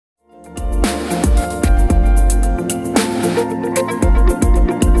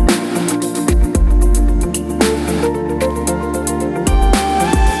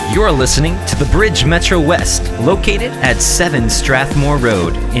You're listening to the Bridge Metro West, located at 7 Strathmore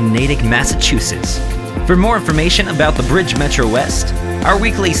Road in Natick, Massachusetts. For more information about the Bridge Metro West, our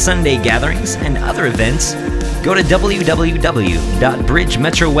weekly Sunday gatherings, and other events, go to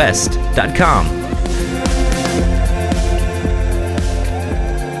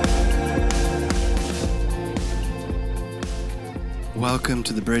Welcome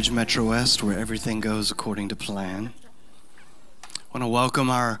to the Bridge Metro West, where everything goes according to plan. I want to welcome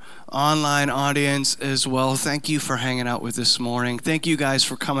our online audience as well. Thank you for hanging out with this morning. Thank you guys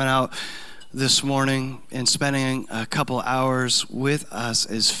for coming out this morning and spending a couple hours with us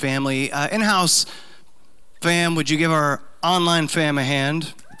as family. In-house fam, would you give our online fam a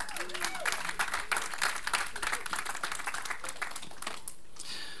hand?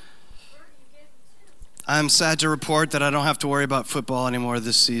 I'm sad to report that I don't have to worry about football anymore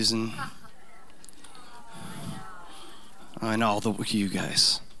this season. I know all you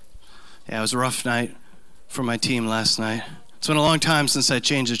guys. Yeah, it was a rough night for my team last night. It's been a long time since I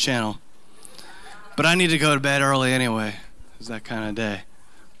changed the channel. But I need to go to bed early anyway. It's that kind of day.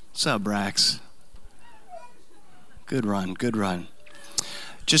 What's up, Brax? Good run, good run.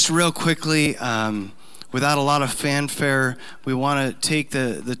 Just real quickly, without a lot of fanfare, we want to take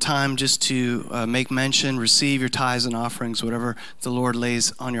the time just to make mention, receive your tithes and offerings, whatever the Lord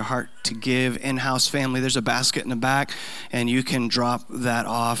lays on your heart to give. In-house family, there's a basket in the back, and you can drop that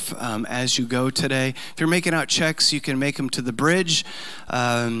off as you go today. If you're making out checks, you can make them to the Bridge,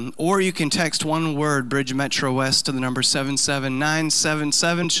 or you can text one word, Bridge Metro West, to the number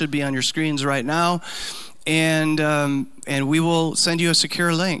 77977. Should be on your screens right now. And we will send you a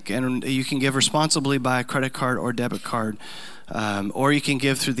secure link, and you can give responsibly by a credit card or debit card, or you can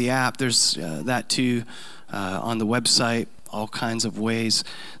give through the app. There's that too on the website, all kinds of ways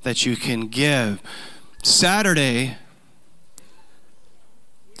that you can give. Saturday,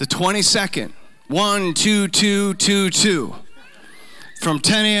 the 22nd, 1-2-2-2-2, from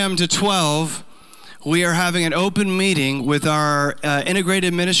 10 a.m. to 12, we are having an open meeting with our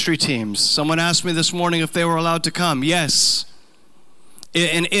integrated ministry teams. Someone asked me this morning if they were allowed to come. Yes.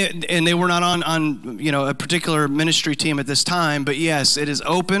 And they were not on a particular ministry team at this time, but yes, it is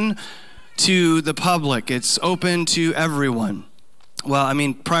open to the public. It's open to everyone. Well, I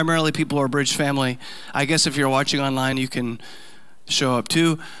mean, primarily people who are Bridge family. I guess if you're watching online, you can show up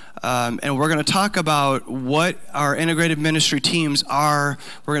too. And we're going to talk about what our integrated ministry teams are.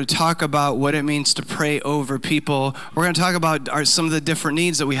 We're going to talk about what it means to pray over people. We're going to talk about some of the different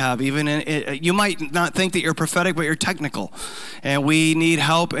needs that we have. You might not think that you're prophetic, but you're technical. And we need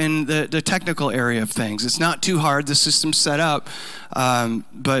help in the technical area of things. It's not too hard. The system's set up.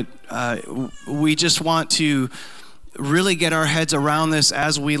 But we just want to really get our heads around this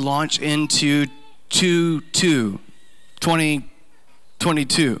as we launch into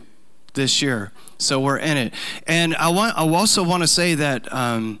 2022 this year. So we're in it. And I also want to say that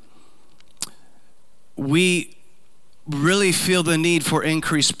we really feel the need for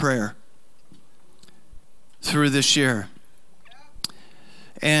increased prayer through this year.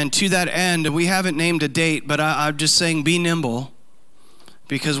 And to that end, we haven't named a date, but I'm just saying be nimble,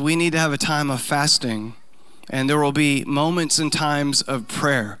 because we need to have a time of fasting, and there will be moments and times of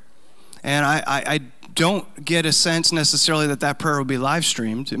prayer. And I don't get a sense necessarily that prayer will be live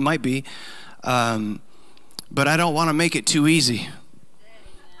streamed. It might be, but I don't want to make it too easy,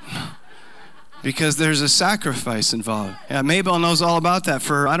 because there's a sacrifice involved. Yeah, Mabel knows all about that.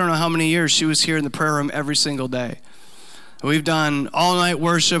 For I don't know how many years, she was here in the prayer room every single day. We've done all night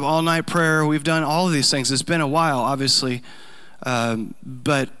worship, all night prayer. We've done all of these things. It's been a while, obviously,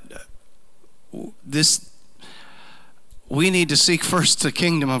 but we need to seek first the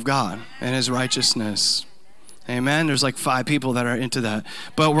kingdom of God and his righteousness. Amen. There's like 5 people that are into that.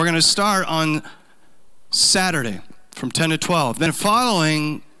 But we're going to start on Saturday from 10 to 12. Then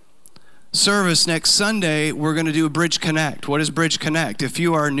following service next Sunday, we're going to do a Bridge Connect. What is Bridge Connect? If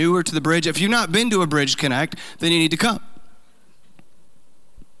you are newer to the Bridge, if you've not been to a Bridge Connect, then you need to come.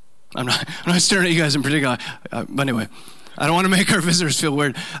 I'm not staring at you guys in particular. But anyway, I don't want to make our visitors feel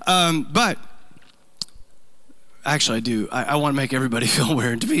weird. But actually, I do. I want to make everybody feel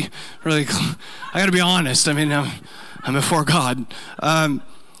weird. To be really, I got to be honest. I mean, I'm before God.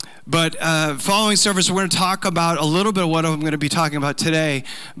 But following service, we're going to talk about a little bit of what I'm going to be talking about today,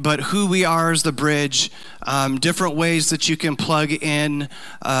 but who we are as the Bridge, different ways that you can plug in,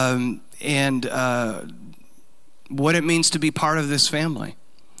 and what it means to be part of this family.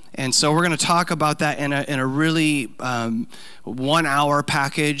 And so we're going to talk about that in a really 1-hour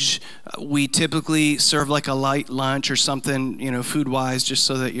package. We typically serve like a light lunch or something, food-wise, just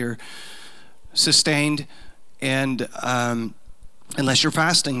so that you're sustained. And unless you're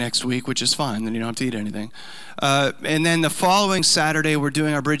fasting next week, which is fine, then you don't have to eat anything. And then the following Saturday, we're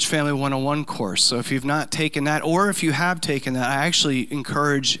doing our Bridge Family 101 course. So if you've not taken that, or if you have taken that, I actually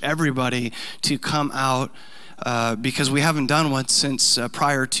encourage everybody to come out because we haven't done one since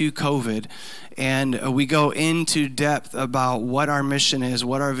prior to COVID. And we go into depth about what our mission is,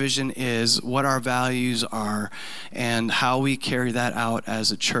 what our vision is, what our values are, and how we carry that out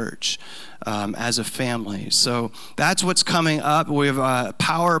as a church, as a family. So that's what's coming up. We have a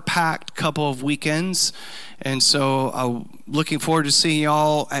power-packed couple of weekends. And so looking forward to seeing you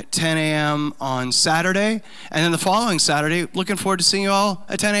all at 10 a.m. on Saturday. And then the following Saturday, looking forward to seeing you all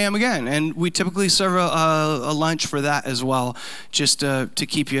at 10 a.m. again. And we typically serve a lunch for that as well, just to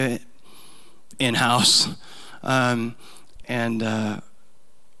keep you in-house. And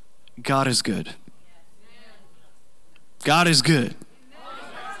God is good. God is good.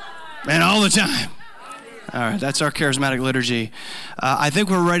 And all the time. All right, that's our charismatic liturgy. I think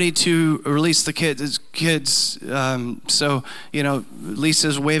we're ready to release the kids. So,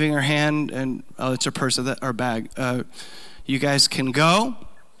 Lisa's waving her hand, and it's her purse, our bag. You guys can go,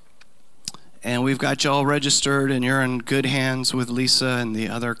 and we've got you all registered, and you're in good hands with Lisa and the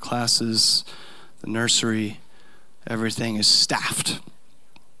other classes, the nursery. Everything is staffed.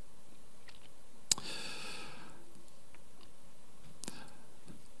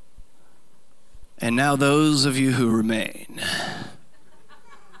 And now those of you who remain.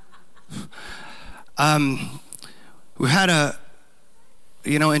 We've had a,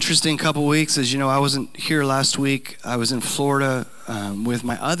 interesting couple weeks. As you know, I wasn't here last week. I was in Florida with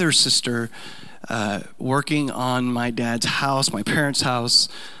my other sister working on my dad's house, my parents' house.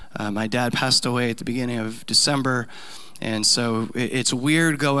 My dad passed away at the beginning of December. And so it's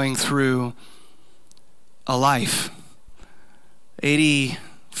weird going through a life.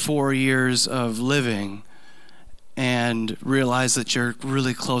 84 years of living and realize that you're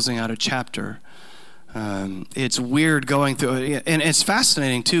really closing out a chapter. It's weird going through it, and it's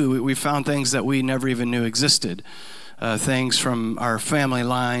fascinating too. We found things that we never even knew existed, things from our family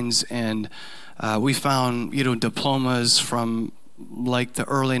lines, and we found diplomas from like the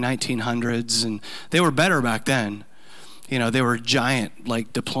early 1900s, and they were better back then. They were giant,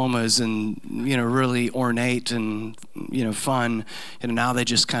 like diplomas, and really ornate and fun. Now they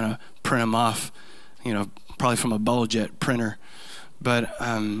just kind of print them off, probably from a Bowljet printer. But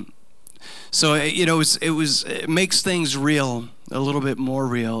so it makes things real, a little bit more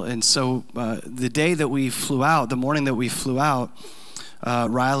real. And so the day that we flew out, the morning that we flew out,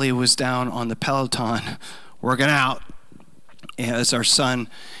 Riley was down on the Peloton working out. As our son,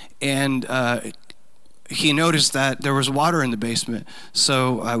 and he noticed that there was water in the basement.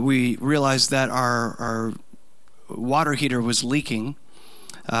 So we realized that our water heater was leaking,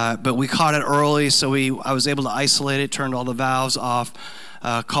 but we caught it early, so I was able to isolate it, turned all the valves off,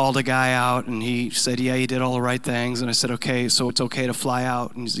 called a guy out, and he said, yeah, you did all the right things. And I said, okay, so it's okay to fly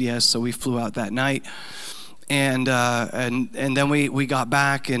out? And he said, yes. So we flew out that night, and then we got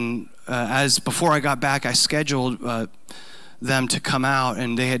back, and before I got back, I scheduled them to come out,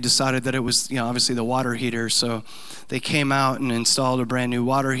 and they had decided that it was, obviously the water heater. So they came out and installed a brand new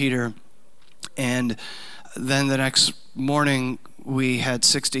water heater. And then the next morning, we had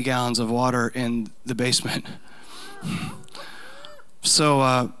 60 gallons of water in the basement. So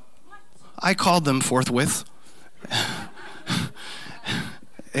I called them forthwith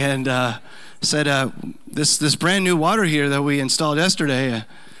and said, this brand new water heater that we installed yesterday,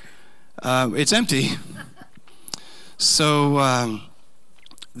 it's empty. So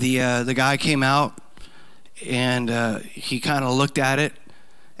the guy came out, and he kind of looked at it,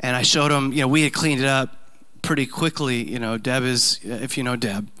 and I showed him, we had cleaned it up pretty quickly. Deb is, if you know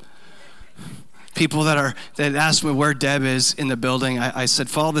Deb. People that ask me where Deb is in the building, I said,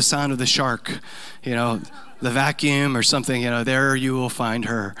 follow the sound of the shark, the vacuum or something, there you will find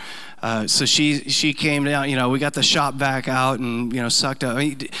her. So she came down, we got the shop vac out and, sucked up.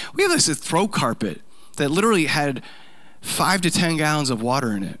 We have this throw carpet that literally had 5 to 10 gallons of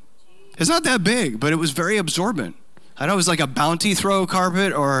water in it. It's not that big, but it was very absorbent. I know it was like a Bounty throw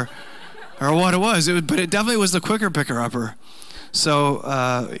carpet or what it was. But it definitely was the quicker picker-upper.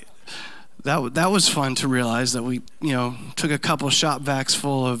 So that was fun to realize that we, took a couple shop vacs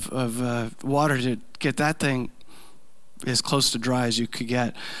full of water to get that thing as close to dry as you could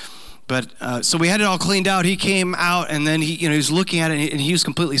get. But so we had it all cleaned out. He came out, and then he was looking at it, and he was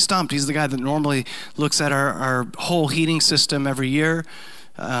completely stumped. He's the guy that normally looks at our whole heating system every year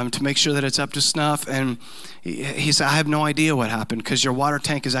to make sure that it's up to snuff. And he said, I have no idea what happened, because your water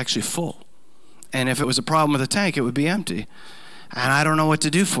tank is actually full. And if it was a problem with the tank, it would be empty. And I don't know what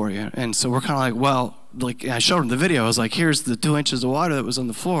to do for you. And so we're kind of like, well, like, I showed him the video. I was like, here's the 2 inches of water that was on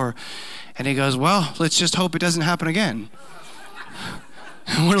the floor. And he goes, well, let's just hope it doesn't happen again.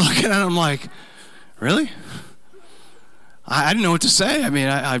 And we're looking at him like, really? I didn't know what to say. I mean,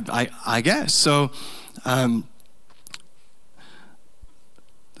 I guess. So the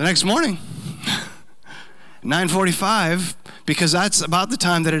next morning, 9:45, because that's about the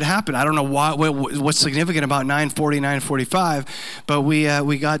time that it happened. I don't know what's significant about 9:40, 9:45, but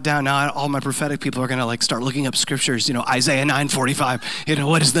we got down. Now all my prophetic people are going to like start looking up scriptures. Isaiah 9:45.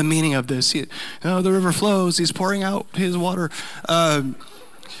 What is the meaning of this? The river flows. He's pouring out his water. I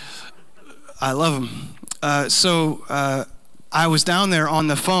love him. So I was down there on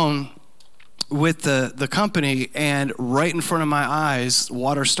the phone with the company, and right in front of my eyes,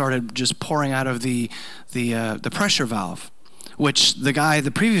 water started just pouring out of the pressure valve, which the guy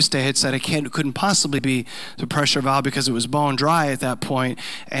the previous day had said it couldn't possibly be the pressure valve because it was bone dry at that point,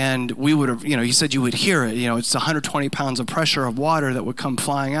 and we would have, he said you would hear it. It's 120 pounds of pressure of water that would come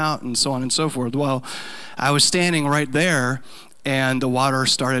flying out, and so on and so forth. Well, I was standing right there, and the water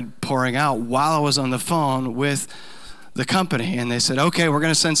started pouring out while I was on the phone with the company, and they said, okay, we're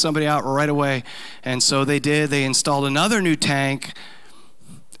going to send somebody out right away. And so they did. They installed another new tank,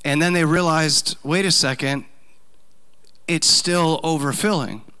 and then they realized, wait a second, it's still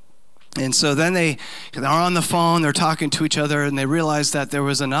overfilling. And so then they're on the phone, they're talking to each other, and they realized that there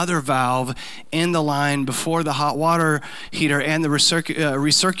was another valve in the line before the hot water heater and the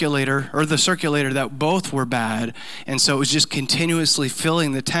recirculator, or the circulator, that both were bad. And so it was just continuously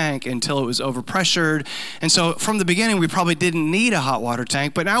filling the tank until it was overpressured. And so from the beginning, we probably didn't need a hot water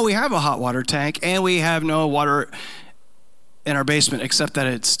tank, but now we have a hot water tank, and we have no water in our basement except that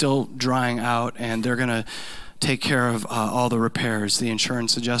it's still drying out, and they're going to take care of all the repairs. The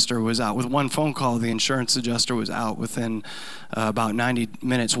insurance adjuster was out. With one phone call, the insurance adjuster was out within about 90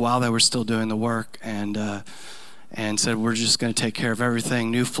 minutes while they were still doing the work, and said, we're just going to take care of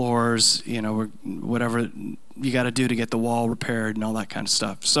everything, new floors, whatever you got to do to get the wall repaired and all that kind of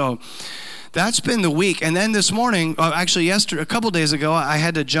stuff. So that's been the week. And then this morning, actually yesterday, a couple days ago, I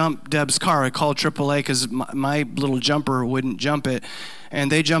had to jump Deb's car. I called AAA because my little jumper wouldn't jump it. And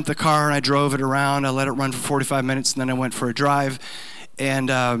they jumped the car, and I drove it around. I let it run for 45 minutes, and then I went for a drive. And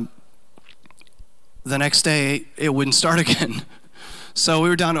the next day, it wouldn't start again. So we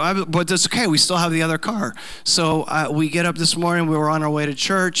were down to, but that's okay. We still have the other car. So we get up this morning. We were on our way to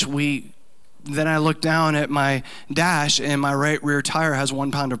church. Then I looked down at my dash, and my right rear tire has 1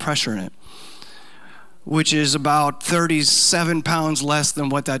 pound of pressure in it, which is about 37 pounds less than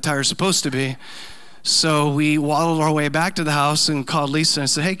what that tire is supposed to be. So we waddled our way back to the house and called Lisa and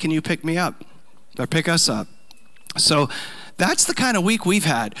said, hey, can you pick me up or pick us up? So that's the kind of week we've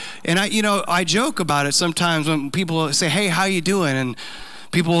had. And I joke about it sometimes when people say, hey, how you doing? And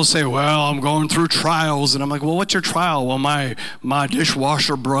people will say, well, I'm going through trials. And I'm like, well, what's your trial? Well, my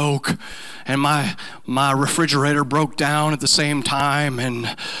dishwasher broke, and my refrigerator broke down at the same time,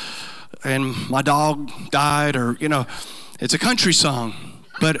 and my dog died, or, it's a country song.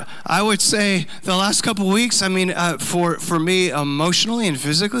 But I would say the last couple of weeks, for me emotionally and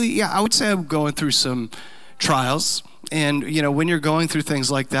physically, I would say I'm going through some trials. And, when you're going through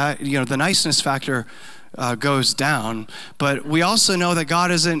things like that, the niceness factor goes down. But we also know that God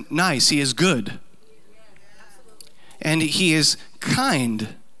isn't nice. He is good. And he is kind.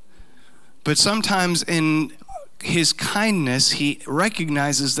 But sometimes in his kindness, he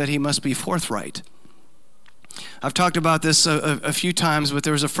recognizes that he must be forthright. I've talked about this a few times, but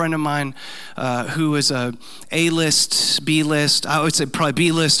there was a friend of mine who was a A-list, B-list, I would say probably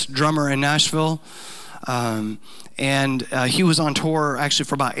B-list drummer in Nashville. And he was on tour actually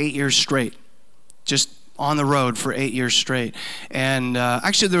for about 8 years straight, just on the road for 8 years straight. And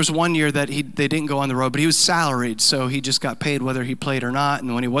actually there was 1 year that they didn't go on the road, but he was salaried, so he just got paid whether he played or not.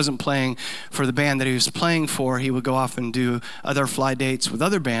 And when he wasn't playing for the band that he was playing for, he would go off and do other fly dates with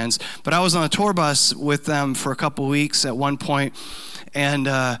other bands. But I was on a tour bus with them for a couple weeks at one point, and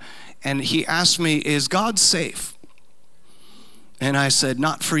he asked me, is God safe? And I said,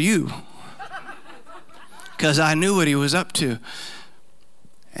 not for you, because I knew what he was up to.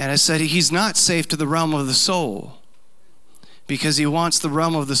 And I said, he's not safe to the realm of the soul, because he wants the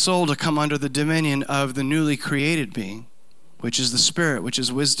realm of the soul to come under the dominion of the newly created being, which is the Spirit, which is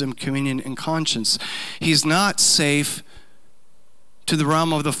wisdom, communion, and conscience. He's not safe to the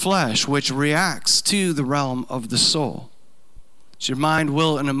realm of the flesh, which reacts to the realm of the soul. It's your mind,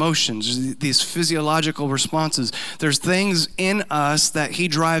 will, and emotions, these physiological responses. There's things in us that he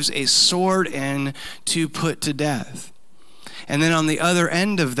drives a sword in to put to death. And then on the other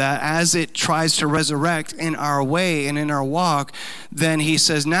end of that, as it tries to resurrect in our way and in our walk, then he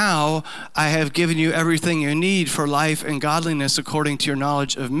says, now I have given you everything you need for life and godliness according to your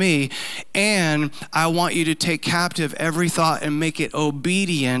knowledge of me. And I want you to take captive every thought and make it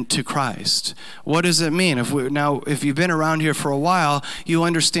obedient to Christ. What does it mean? If you've been around here for a while, you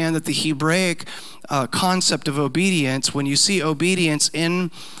understand that the Hebraic concept of obedience, when you see obedience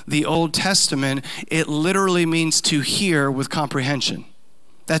in the Old Testament, it literally means to hear with comprehension.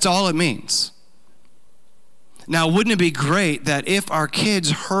 That's all it means. Now, wouldn't it be great that if our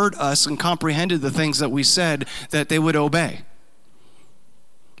kids heard us and comprehended the things that we said, that they would obey?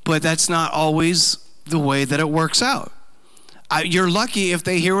 But that's not always the way that it works out. You're lucky if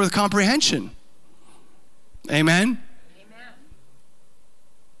they hear with comprehension. Amen?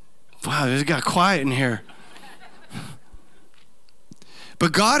 Wow, it got quiet in here.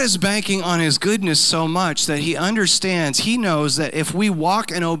 But God is banking on his goodness so much that he understands, he knows that if we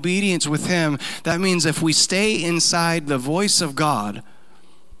walk in obedience with him, that means if we stay inside the voice of God,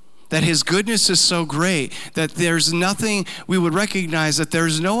 that his goodness is so great that there's nothing, we would recognize that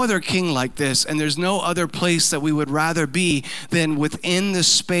there's no other king like this, and there's no other place that we would rather be than within the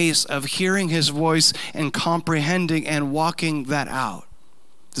space of hearing his voice and comprehending and walking that out.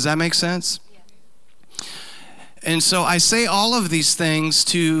 Does that make sense? Yeah. And so I say all of these things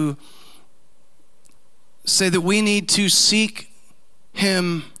to say that we need to seek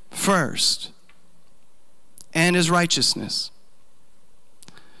him first and his righteousness.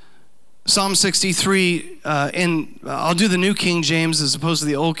 Psalm 63, I'll do the New King James as opposed to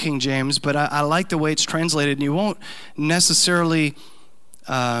the Old King James, but I like the way it's translated, and you won't necessarily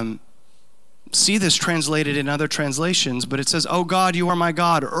see this translated in other translations, but it says, "O God, you are my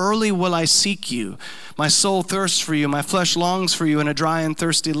God. Early will I seek you. My soul thirsts for you. My flesh longs for you in a dry and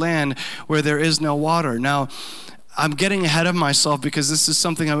thirsty land where there is no water." Now, I'm getting ahead of myself because this is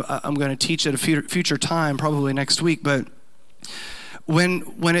something I'm going to teach at a future time, probably next week. But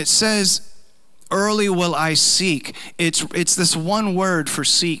when it says, "Early will I seek," it's this one word for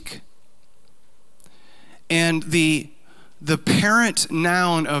seek. And the parent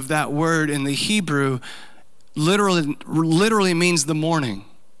noun of that word in the Hebrew literally means the morning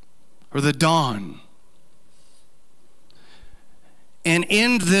or the dawn. And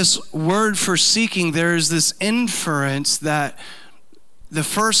in this word for seeking, there is this inference that the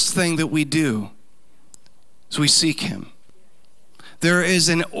first thing that we do is we seek him. There is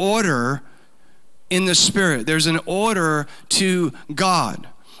an order in the Spirit. There's an order to God.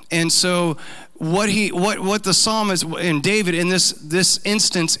 And so what the psalmist and David in this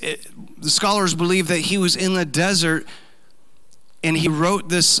instance, the scholars believe that he was in the desert and he wrote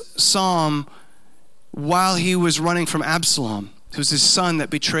this psalm while he was running from Absalom. It was his son that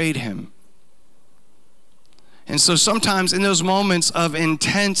betrayed him. And so sometimes in those moments of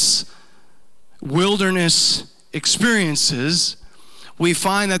intense wilderness experiences, we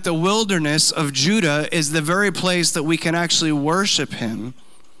find that the wilderness of Judah is the very place that we can actually worship him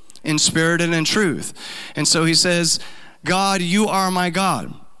in spirit and in truth. And so he says, "God, you are my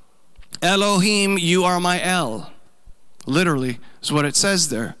God. Elohim, you are my El." Literally is what it says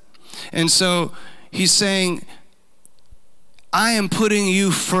there. And so he's saying, I am putting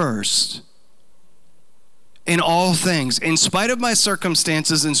you first in all things, in spite of my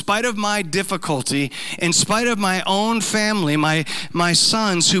circumstances, in spite of my difficulty, in spite of my own family, my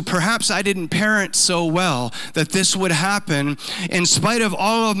sons who perhaps I didn't parent so well that this would happen, in spite of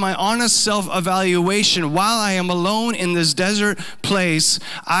all of my honest self-evaluation, while I am alone in this desert place,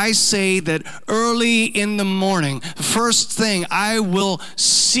 I say that early in the morning, first thing, I will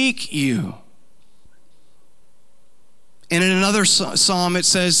seek you. And in another psalm it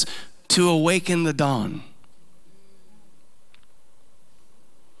says, to awaken the dawn.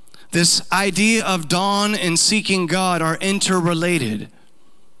 This idea of dawn and seeking God are interrelated.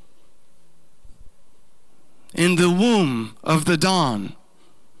 In the womb of the dawn.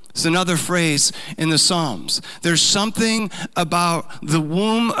 It's another phrase in the Psalms. There's something about the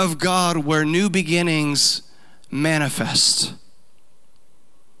womb of God where new beginnings manifest.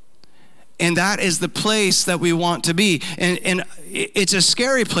 And that is the place that we want to be. And it's a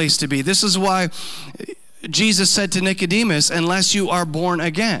scary place to be. This is why Jesus said to Nicodemus, unless you are born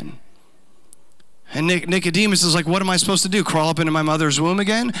again. And Nicodemus is like, what am I supposed to do? Crawl up into my mother's womb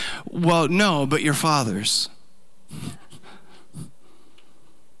again? Well, no, but your father's.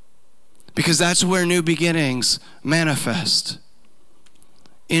 Because that's where new beginnings manifest.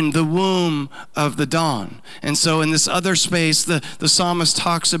 In the womb of the dawn. And so in this other space, the psalmist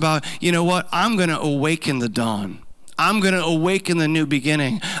talks about, you know what? I'm going to awaken the dawn. I'm going to awaken the new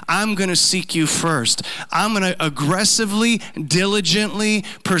beginning. I'm going to seek you first. I'm going to aggressively, diligently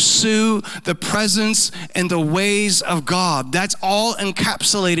pursue the presence and the ways of God. That's all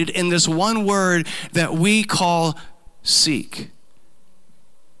encapsulated in this one word that we call seek.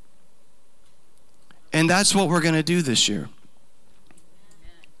 And that's what we're going to do this year.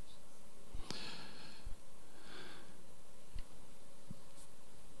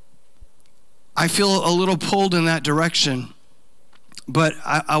 I feel a little pulled in that direction, but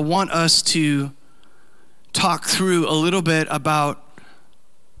I want us to talk through a little bit about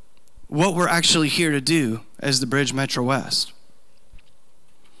what we're actually here to do as the Bridge Metro West.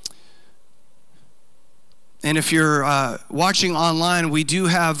 And if you're watching online, we do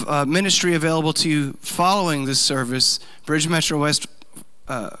have ministry available to you following this service,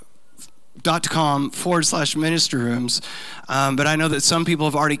 bridgemetrowest.com/ministry rooms. But I know that some people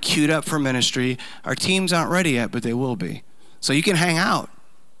have already queued up for ministry. Our teams aren't ready yet, but they will be. So you can hang out.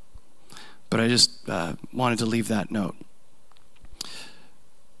 But I just wanted to leave that note.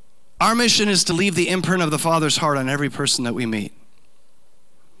 Our mission is to leave the imprint of the Father's heart on every person that we meet.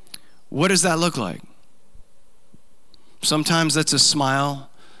 What does that look like? Sometimes that's a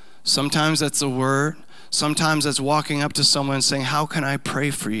smile. Sometimes that's a word. Sometimes it's walking up to someone and saying, how can I pray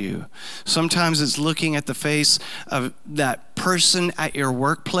for you? Sometimes it's looking at the face of that person at your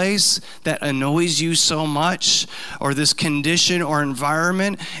workplace that annoys you so much, or this condition or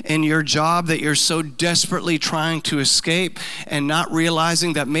environment in your job that you're so desperately trying to escape and not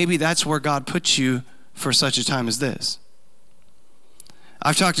realizing that maybe that's where God puts you for such a time as this.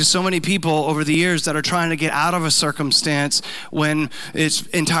 I've talked to so many people over the years that are trying to get out of a circumstance when it's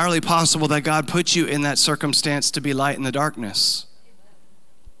entirely possible that God put you in that circumstance to be light in the darkness.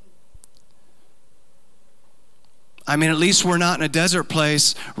 I mean, at least we're not in a desert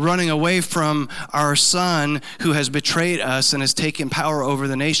place running away from our son who has betrayed us and has taken power over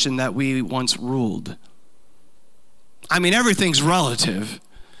the nation that we once ruled. I mean, everything's relative.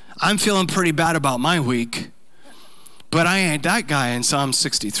 I'm feeling pretty bad about my week. But I ain't that guy in Psalm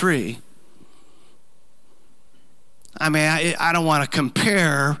 63. I mean, I don't want to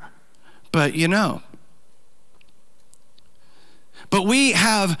compare, but you know. But we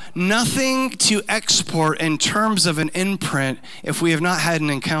have nothing to export in terms of an imprint if we have not had an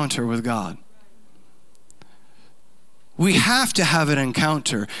encounter with God. We have to have an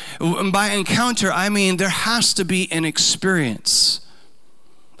encounter. And by encounter, I mean there has to be an experience.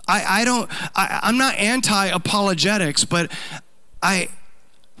 I'm not anti-apologetics, but I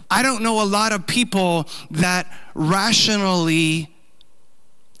don't know a lot of people that rationally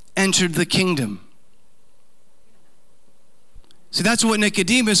entered the kingdom. See, that's what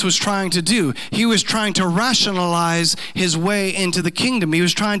Nicodemus was trying to do. He was trying to rationalize his way into the kingdom. He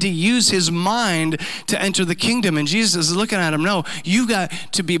was trying to use his mind to enter the kingdom. And Jesus is looking at him, no, you got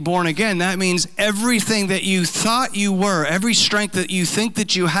to be born again. That means everything that you thought you were, every strength that you think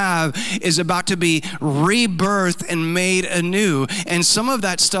that you have is about to be rebirthed and made anew. And some of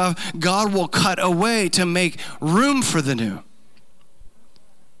that stuff God will cut away to make room for the new.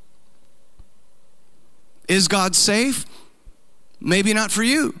 Is God safe? Maybe not for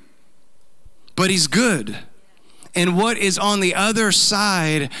you, but he's good. And what is on the other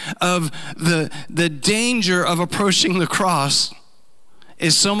side of the danger of approaching the cross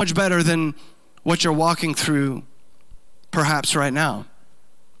is so much better than what you're walking through perhaps right now.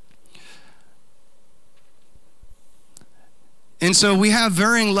 And so we have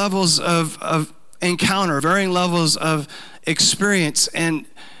varying levels of encounter, varying levels of experience. And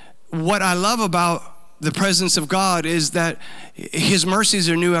what I love about the presence of God is that his mercies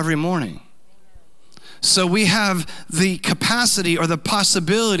are new every morning. So we have the capacity or the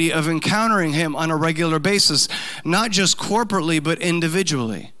possibility of encountering him on a regular basis, not just corporately, but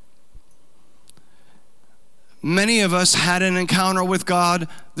individually. Many of us had an encounter with God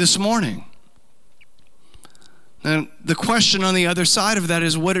this morning. And the question on the other side of that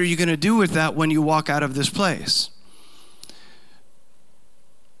is, what are you going to do with that when you walk out of this place?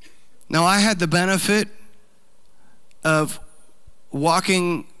 Now, I had the benefit of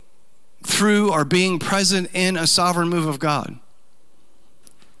walking through or being present in a sovereign move of God,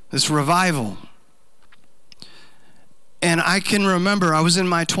 this revival. And I can remember I was in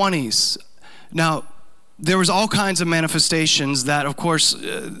my 20s. Now, there was all kinds of manifestations that, of course,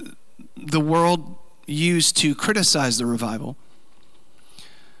 the world used to criticize the revival.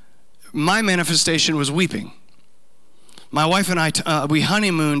 My manifestation was weeping. My wife and I, we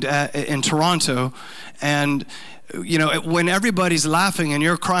honeymooned in Toronto, and you know, when everybody's laughing and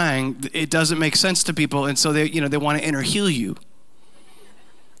you're crying, it doesn't make sense to people, and so they want to inner heal you.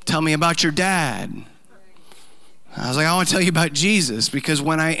 Tell me about your dad. I was like, I want to tell you about Jesus, because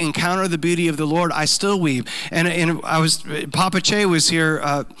when I encounter the beauty of the Lord, I still weep. And Papa Che was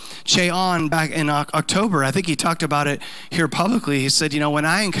here, Che On, back in October. I think he talked about it here publicly. He said, when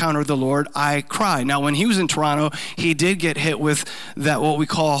I encounter the Lord, I cry. Now, when he was in Toronto, he did get hit with that, what we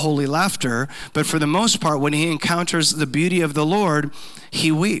call a holy laughter. But for the most part, when he encounters the beauty of the Lord,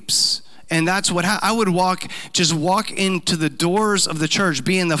 he weeps. And that's what I would walk into the doors of the church,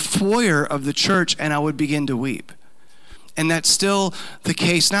 be in the foyer of the church, and I would begin to weep. And that's still the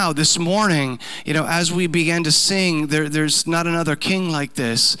case now. This morning, as we began to sing, there's not another king like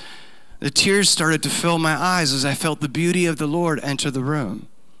this, the tears started to fill my eyes as I felt the beauty of the Lord enter the room.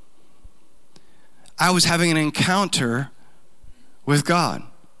 I was having an encounter with God.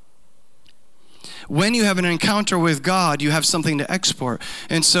 When you have an encounter with God, you have something to export.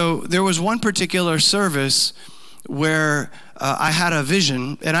 And so there was one particular service where I had a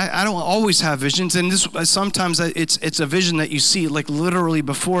vision, and I don't always have visions, and sometimes it's a vision that you see like literally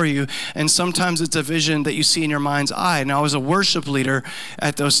before you, and sometimes it's a vision that you see in your mind's eye. And I was a worship leader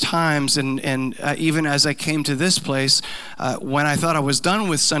at those times, and even as I came to this place, when I thought I was done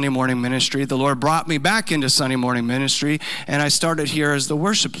with Sunday morning ministry, the Lord brought me back into Sunday morning ministry, and I started here as the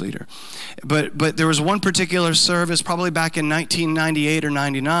worship leader. But there was one particular service, probably back in 1998 or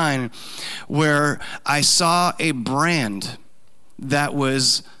 99, where I saw a brand that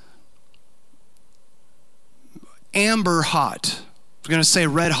was amber hot. I'm going to say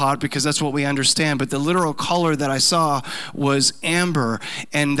red hot because that's what we understand, but the literal color that I saw was amber,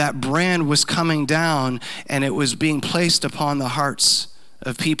 and that brand was coming down, and it was being placed upon the hearts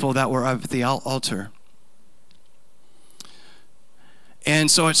of people that were up at the altar.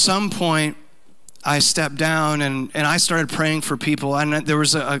 And so at some point, I stepped down and I started praying for people, and there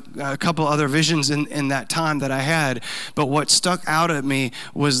was a couple other visions in that time that I had, but what stuck out at me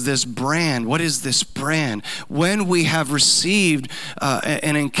was this brand. What is this brand? When we have received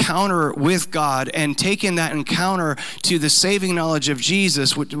an encounter with God and taken that encounter to the saving knowledge of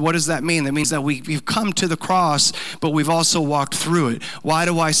Jesus, what does that mean? That means that we've come to the cross, but we've also walked through it. Why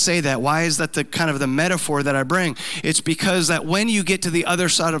do I say that? Why is that the kind of the metaphor that I bring? It's because that when you get to the other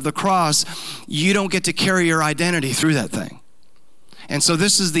side of the cross, you don't get to carry your identity through that thing. And so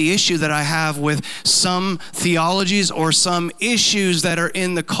this is the issue that I have with some theologies or some issues that are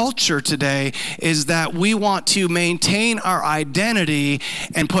in the culture today, is that we want to maintain our identity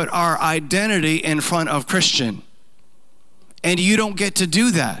and put our identity in front of Christian. And you don't get to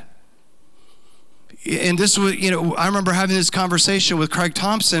do that. And this was, I remember having this conversation with Craig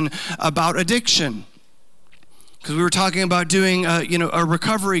Thompson about addiction. Because we were talking about doing, a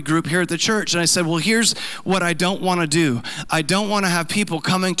recovery group here at the church. And I said, well, here's what I don't want to do. I don't want to have people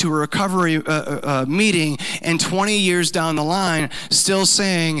coming to a recovery meeting and 20 years down the line still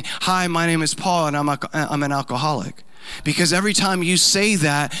saying, hi, my name is Paul and I'm an alcoholic. Because every time you say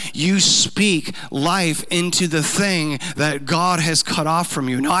that, you speak life into the thing that God has cut off from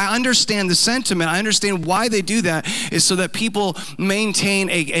you. Now, I understand the sentiment. I understand why they do that, is so that people maintain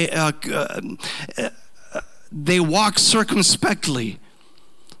they walk circumspectly,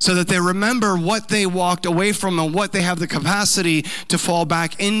 so that they remember what they walked away from and what they have the capacity to fall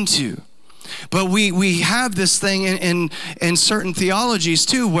back into. But we have this thing in certain theologies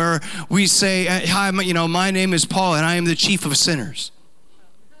too, where we say, hi, my name is Paul and I am the chief of sinners.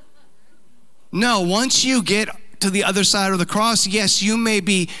 No, once you get to the other side of the cross, yes, you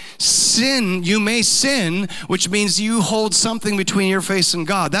may sin, which means you hold something between your face and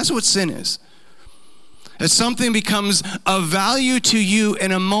God. That's what sin is. That something becomes of value to you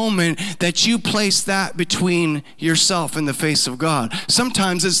in a moment that you place that between yourself and the face of God.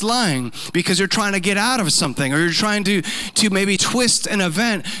 Sometimes it's lying because you're trying to get out of something, or you're trying to maybe twist an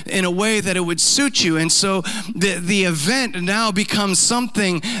event in a way that it would suit you. And so the event now becomes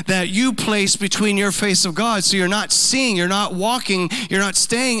something that you place between your face of God. So you're not seeing, you're not walking, you're not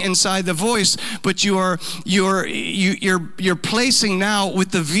staying inside the voice, but you're placing now with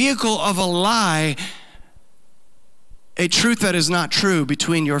the vehicle of a lie a truth that is not true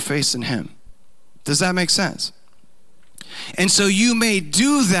between your face and him. Does that make sense? And so you may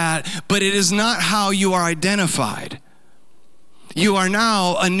do that, but it is not how you are identified. You are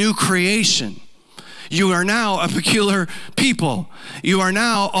now a new creation. You are now a peculiar people. You are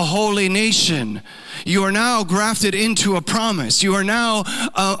now a holy nation. You are now grafted into a promise. You are now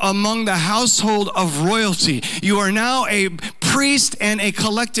among the household of royalty. You are now a priest and a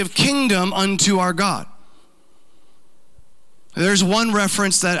collective kingdom unto our God. There's one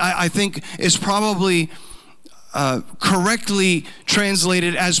reference that I think is probably correctly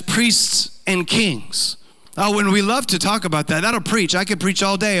translated as priests and kings. Oh, and we love to talk about that. That'll preach. I could preach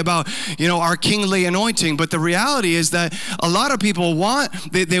all day about, our kingly anointing. But the reality is that a lot of people want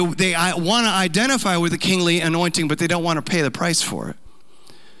to identify with the kingly anointing, but they don't want to pay the price for it.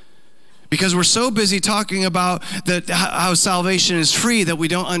 Because we're so busy talking about how salvation is free that we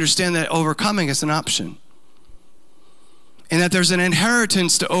don't understand that overcoming is an option. And that there's an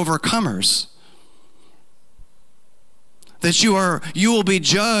inheritance to overcomers. That you will be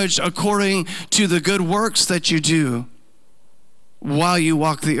judged according to the good works that you do while you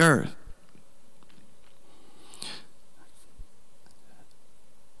walk the earth.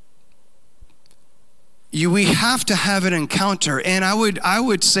 We have to have an encounter, and I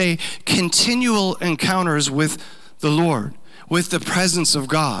would say continual encounters with the Lord, with the presence of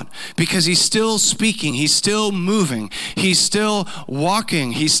God, because he's still speaking, he's still moving, he's still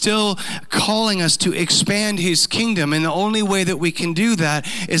walking, he's still calling us to expand his kingdom. And the only way that we can do that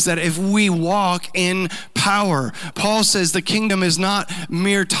is that if we walk in power. Paul says the kingdom is not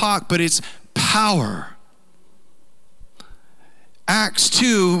mere talk, but it's power. Acts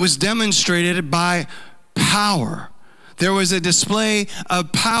 2 was demonstrated by power. There was a display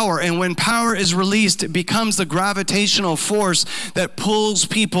of power, and when power is released, it becomes the gravitational force that pulls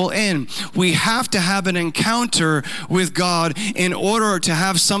people in. We have to have an encounter with God in order to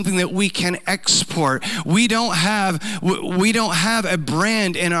have something that we can export. We don't have a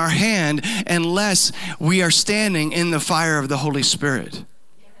brand in our hand unless we are standing in the fire of the Holy Spirit.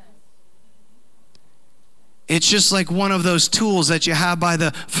 It's just like one of those tools that you have by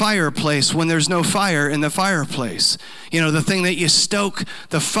the fireplace when there's no fire in the fireplace. The thing that you stoke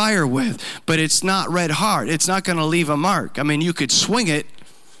the fire with, but it's not red hot. It's not going to leave a mark. I mean, you could swing it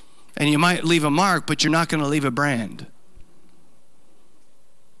and you might leave a mark, but you're not going to leave a brand.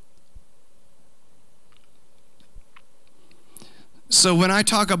 So when I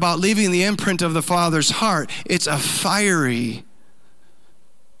talk about leaving the imprint of the Father's heart, it's a fiery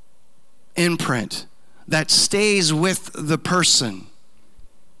imprint that stays with the person.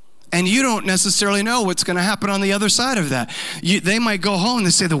 And you don't necessarily know what's going to happen on the other side of that. They might go home and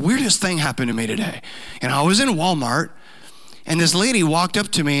they say, the weirdest thing happened to me today. I was in Walmart, and this lady walked up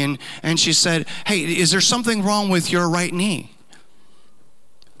to me and she said, hey, is there something wrong with your right knee?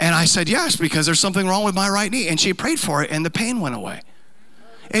 And I said, yes, because there's something wrong with my right knee. And she prayed for it, and the pain went away.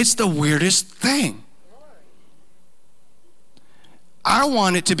 It's the weirdest thing. I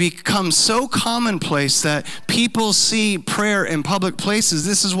want it to become so commonplace that people see prayer in public places.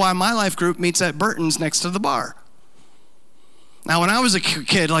 This is why my life group meets at Burton's next to the bar. Now, when I was a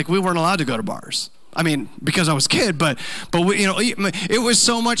kid, we weren't allowed to go to bars. I mean, because I was a kid, but we, it was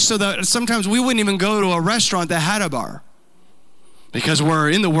so much so that sometimes we wouldn't even go to a restaurant that had a bar. Because we're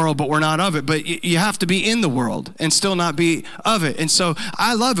in the world, but we're not of it. But you have to be in the world and still not be of it. And so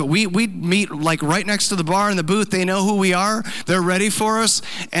I love it. We meet right next to the bar in the booth. They know who we are. They're ready for us.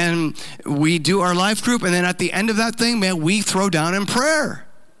 And we do our life group. And then at the end of that thing, man, we throw down in prayer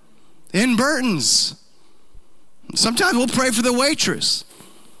in Burton's. Sometimes we'll pray for the waitress.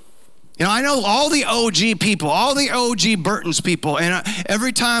 I know all the OG people, all the OG Burton's people. And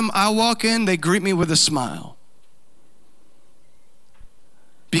every time I walk in, they greet me with a smile.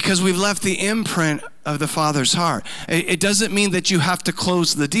 Because we've left the imprint of the Father's heart. It doesn't mean that you have to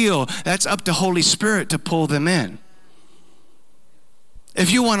close the deal. That's up to Holy Spirit to pull them in. If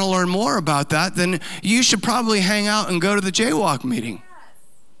you want to learn more about that, then you should probably hang out and go to the Jaywalk meeting.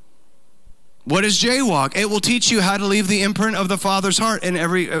 What is Jaywalk? It will teach you how to leave the imprint of the Father's heart in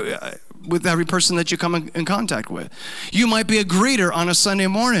with every person that you come in contact with. You might be a greeter on a Sunday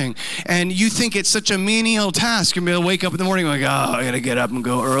morning, and you think it's such a menial task. You're going to wake up in the morning like, I got to get up and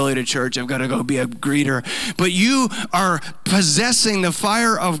go early to church. I've got to go be a greeter. But you are possessing the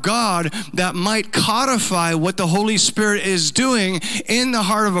fire of God that might codify what the Holy Spirit is doing in the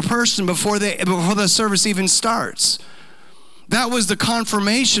heart of a person before the service even starts. That was the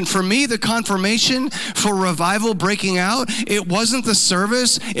confirmation. For me, the confirmation for revival breaking out, it wasn't the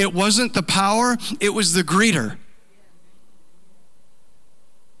service, it wasn't the power, it was the greeter.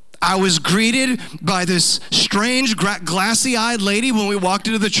 I was greeted by this strange, glassy-eyed lady when we walked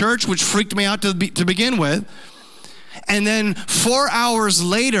into the church, which freaked me out to begin with. And then 4 hours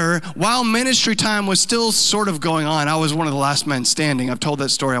later, while ministry time was still sort of going on, I was one of the last men standing. I've told that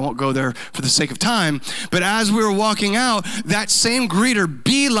story. I won't go there for the sake of time. But as we were walking out, that same greeter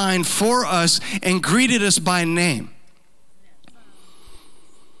beelined for us and greeted us by name.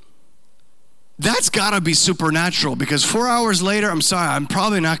 That's got to be supernatural, because 4 hours later, I'm sorry, I'm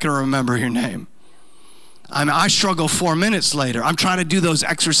probably not going to remember your name. I struggle 4 minutes later. I'm trying to do those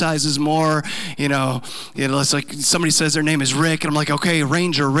exercises more, it's like somebody says their name is Rick, and I'm like, okay,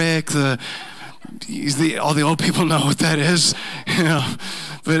 Ranger Rick, the all the old people know what that is.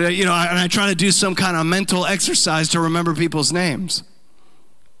 But, and I try to do some kind of mental exercise to remember people's names.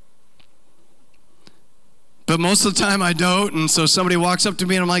 But most of the time I don't, and so somebody walks up to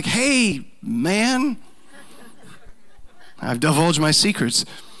me and I'm like, hey, man. I've divulged my secrets.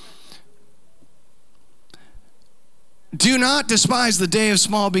 Do not despise the day of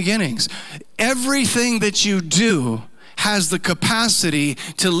small beginnings. Everything that you do has the capacity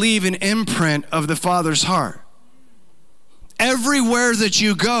to leave an imprint of the Father's heart. Everywhere that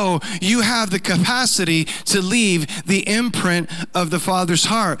you go, you have the capacity to leave the imprint of the Father's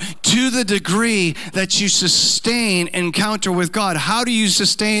heart to the degree that you sustain encounter with God. How do you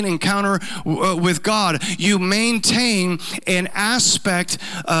sustain encounter with God? You maintain an aspect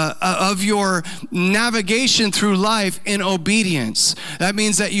of your navigation through life in obedience. That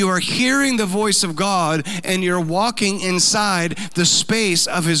means that you are hearing the voice of God and you're walking inside the space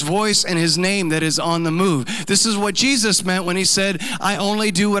of his voice and his name that is on the move. This is what Jesus meant when he said, I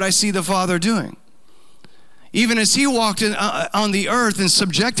only do what I see the Father doing. Even as he walked on the earth and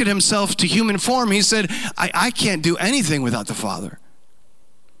subjected himself to human form, he said, I can't do anything without the Father.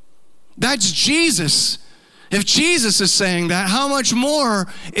 That's Jesus. If Jesus is saying that, how much more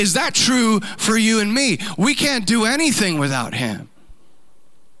is that true for you and me? We can't do anything without him.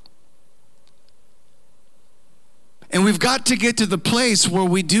 And we've got to get to the place where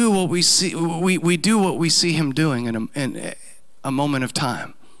we do what we see. We do what we see him doing in a moment of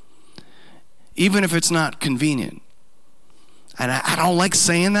time, even if it's not convenient. And I don't like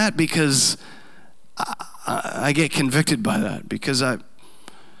saying that because I get convicted by that, because I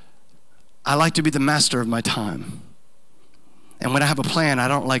like to be the master of my time. And when I have a plan, I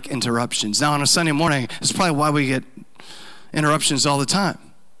don't like interruptions. Now on a Sunday morning, it's probably why we get interruptions all the time.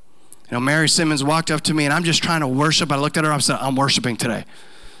 Mary Simmons walked up to me and I'm just trying to worship. I looked at her, I said, I'm worshiping today.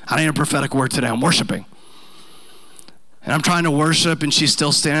 I need a prophetic word today, I'm worshiping. And I'm trying to worship and she's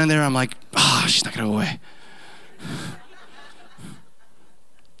still standing there. I'm like, she's not gonna go away.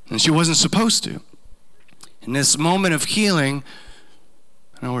 And she wasn't supposed to. In this moment of healing,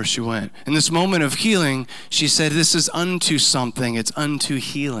 I don't know where she went. In this moment of healing, she said, this is unto something, it's unto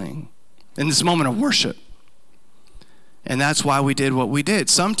healing. In this moment of worship. And that's why we did what we did.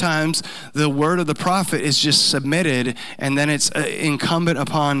 Sometimes the word of the prophet is just submitted, and then it's incumbent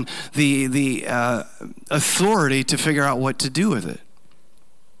upon the authority to figure out what to do with it.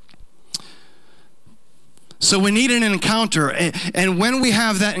 So we need an encounter, and when we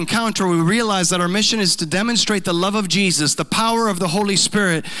have that encounter, we realize that our mission is to demonstrate the love of Jesus, the power of the Holy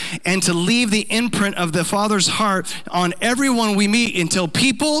Spirit, and to leave the imprint of the Father's heart on everyone we meet until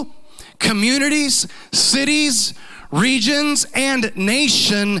people, communities, cities, regions, and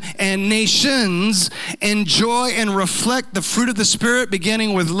nations enjoy and reflect the fruit of the Spirit,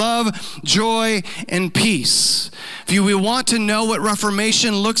 beginning with love, joy, and peace. If we want to know what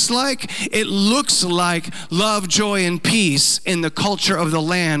Reformation looks like, it looks like love, joy, and peace in the culture of the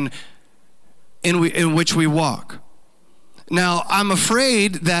land in which we walk. Now, I'm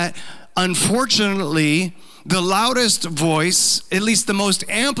afraid that, unfortunately, the loudest voice, at least the most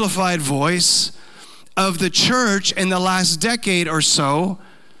amplified voice, of the church in the last decade or so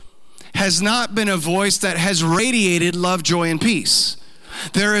has not been a voice that has radiated love, joy, and peace.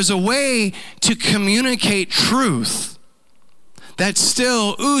 There is a way to communicate truth that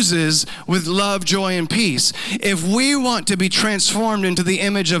still oozes with love, joy, and peace. If we want to be transformed into the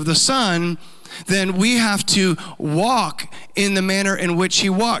image of the Son, then we have to walk in the manner in which he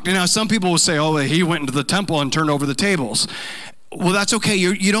walked. And now some people will say, he went into the temple and turned over the tables. Well, that's okay.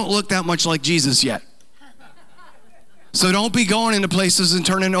 You don't look that much like Jesus yet. So don't be going into places and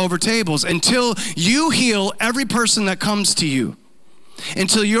turning over tables until you heal every person that comes to you.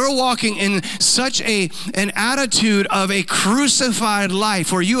 Until you're walking in such an attitude of a crucified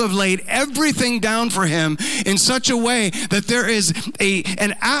life where you have laid everything down for him in such a way that there is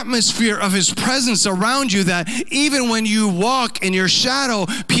an atmosphere of his presence around you, that even when you walk in your shadow,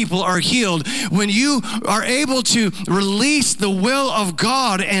 people are healed. When you are able to release the will of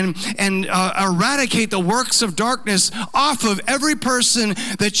God and eradicate the works of darkness off of every person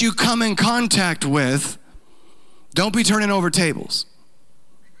that you come in contact with, don't be turning over tables.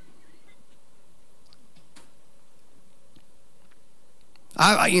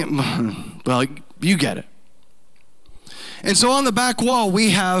 Well, you get it. And so on the back wall,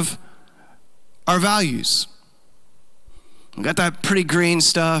 we have our values. We got that pretty green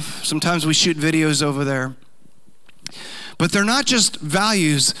stuff. Sometimes we shoot videos over there. But they're not just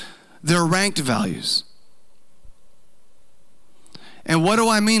values, they're ranked values. And what do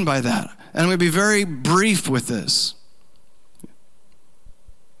I mean by that? And I'm going to be very brief with this.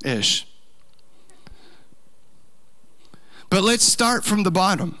 But let's start from the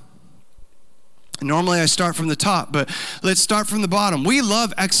bottom. Normally I start from the top, but let's start from the bottom. We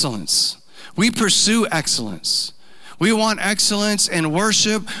love excellence. We pursue excellence. We want excellence in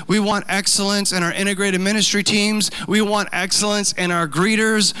worship. We want excellence in our integrated ministry teams. We want excellence in our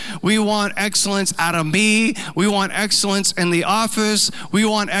greeters. We want excellence out of me. We want excellence in the office. We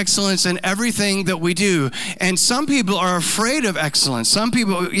want excellence in everything that we do. And some people are afraid of excellence. Some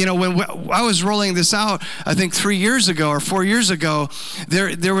people, when I was rolling this out, I think 3 years ago or 4 years ago,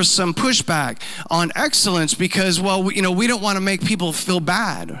 there was some pushback on excellence because, we don't want to make people feel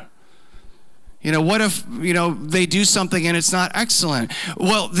bad. What if, they do something and it's not excellent?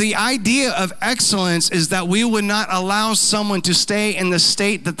 Well, the idea of excellence is that we would not allow someone to stay in the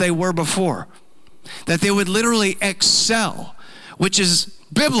state that they were before, that they would literally excel, which is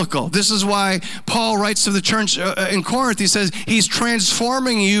biblical. This is why Paul writes to the church in Corinth. He says he's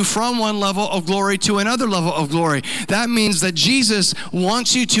transforming you from one level of glory to another level of glory. That means that Jesus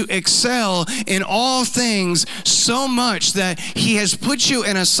wants you to excel in all things so much that he has put you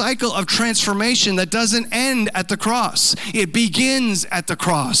in a cycle of transformation that doesn't end at the cross. It begins at the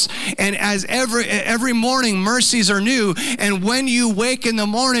cross. And as every morning mercies are new, and when you wake in the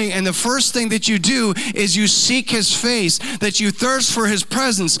morning and the first thing that you do is you seek his face, that you thirst for his presence,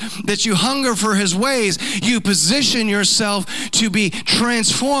 that you hunger for his ways, you position yourself to be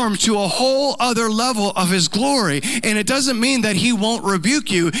transformed to a whole other level of his glory. And it doesn't mean that he won't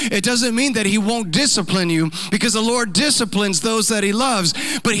rebuke you. It doesn't mean that he won't discipline you, because the Lord disciplines those that he loves.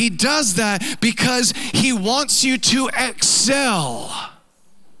 But he does that because he wants you to excel.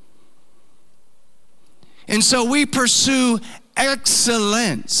 And so we pursue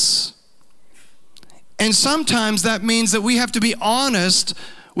excellence. And sometimes that means that we have to be honest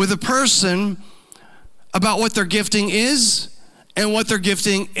with a person about what their gifting is and what their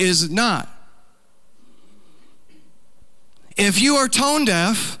gifting is not. If you are tone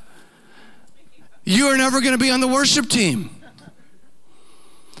deaf, you are never going to be on the worship team,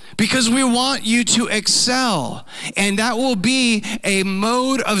 because we want you to excel. And that will be a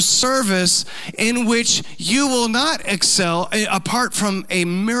mode of service in which you will not excel apart from a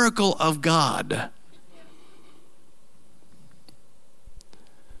miracle of God.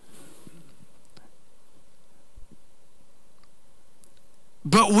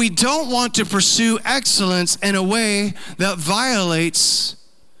 But we don't want to pursue excellence in a way that violates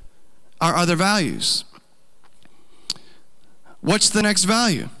our other values. What's the next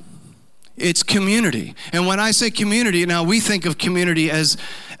value? It's community. And when I say community, now we think of community as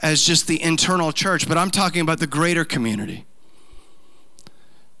just the internal church, but I'm talking about the greater community.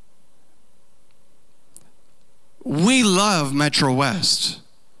 We love Metro West.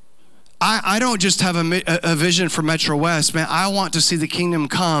 I don't just have a vision for Metro West, man. I want to see the kingdom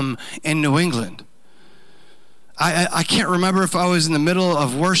come in New England. I can't remember if I was in the middle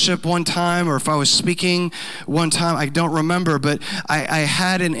of worship one time or if I was speaking one time. I don't remember, but I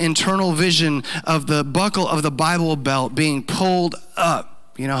had an internal vision of the buckle of the Bible belt being pulled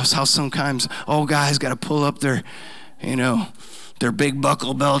up. It's how sometimes old guys got to pull up their big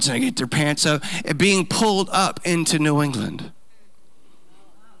buckle belts and get their pants up, being pulled up into New England.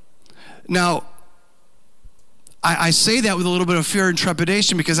 Now, I say that with a little bit of fear and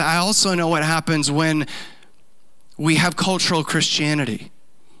trepidation, because I also know what happens when we have cultural Christianity.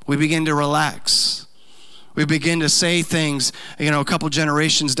 We begin to relax. We begin to say things, a couple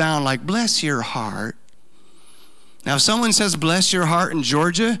generations down, like, bless your heart. Now, if someone says bless your heart in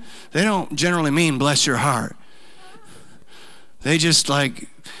Georgia, they don't generally mean bless your heart. They just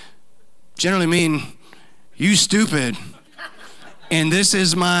generally mean, you stupid. And this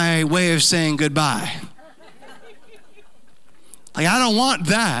is my way of saying goodbye. I don't want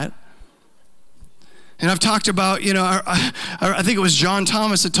that. And I've talked about, I think it was John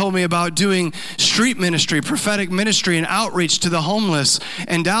Thomas that told me about doing street ministry, prophetic ministry, and outreach to the homeless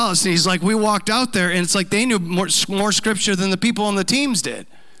in Dallas. And he's like, we walked out there, and it's like they knew more scripture than the people on the teams did,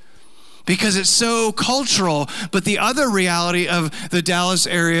 because it's so cultural. But the other reality of the Dallas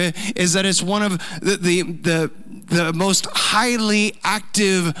area is that it's one of the most highly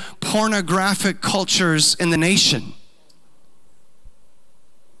active pornographic cultures in the nation.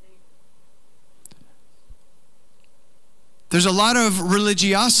 There's a lot of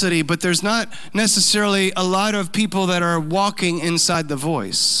religiosity, but there's not necessarily a lot of people that are walking inside the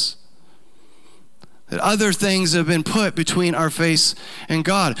voice. That other things have been put between our face and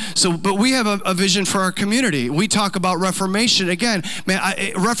God. But we have a vision for our community. We talk about Reformation. Again,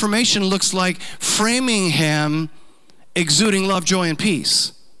 Reformation looks like Framingham exuding love, joy, and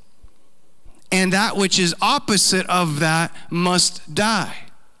peace. And that which is opposite of that must die.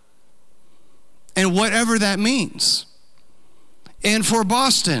 And whatever that means. and for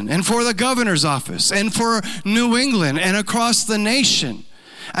Boston, and for the governor's office, and for New England, and across the nation.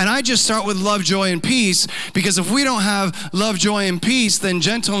 And I just start with love, joy, and peace, because if we don't have love, joy, and peace, then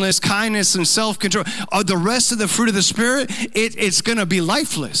gentleness, kindness, and self-control, the rest of the fruit of the Spirit, it's going to be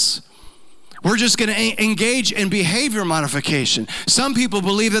lifeless. We're just going to engage in behavior modification. Some people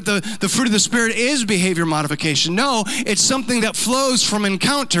believe that the fruit of the Spirit is behavior modification. No, it's something that flows from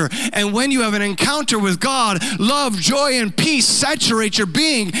encounter. And when you have an encounter with God, love, joy, and peace saturate your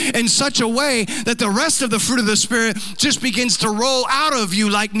being in such a way that the rest of the fruit of the Spirit just begins to roll out of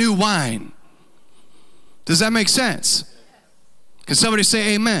you like new wine. Does that make sense? Can somebody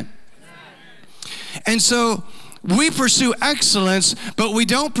say amen? And so we pursue excellence, but we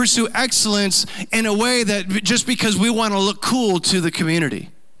don't pursue excellence in a way that just because we want to look cool to the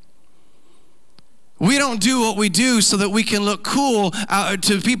community. We don't do what we do so that we can look cool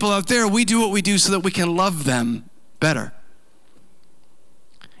to people out there. We do what we do so that we can love them better.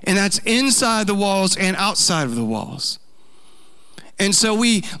 And that's inside the walls and outside of the walls. And so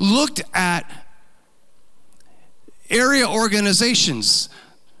we looked at area organizations,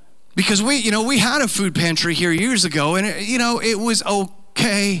 because we had a food pantry here years ago, and it was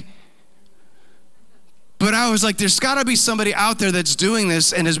okay. But I was like, there's got to be somebody out there that's doing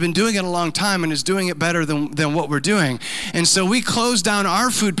this and has been doing it a long time and is doing it better than what we're doing. And so we closed down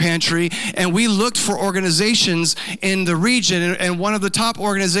our food pantry, and we looked for organizations in the region. And one of the top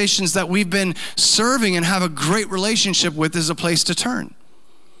organizations that we've been serving and have a great relationship with is A Place to Turn.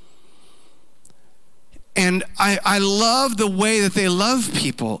 And I love the way that they love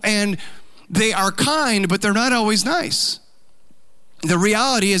people. And they are kind, but they're not always nice. The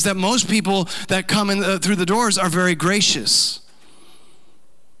reality is that most people that come in through the doors are very gracious.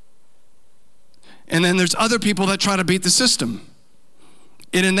 And then there's other people that try to beat the system.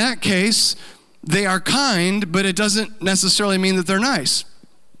 And in that case, they are kind, but it doesn't necessarily mean that they're nice.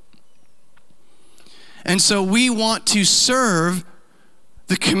 And so we want to serve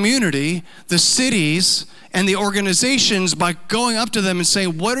the community, the cities, and the organizations by going up to them and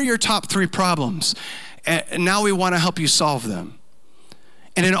saying, what are your top 3 problems? And now we want to help you solve them.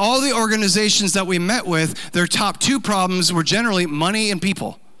 And in all the organizations that we met with, their top 2 problems were generally money and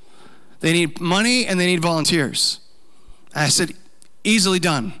people. They need money and they need volunteers. I said, easily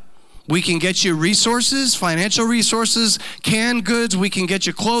done. We can get you resources, financial resources, canned goods, we can get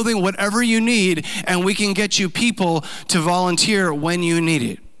you clothing, whatever you need, and we can get you people to volunteer when you need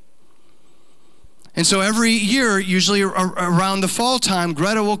it. And so every year, usually around the fall time,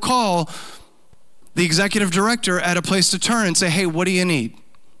 Greta will call the executive director at A Place to Turn and say, hey, what do you need?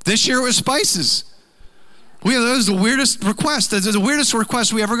 This year it was spices. That was the weirdest request. That's the weirdest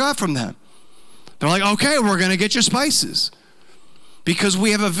request we ever got from them. They're like, okay, we're going to get you spices. Because we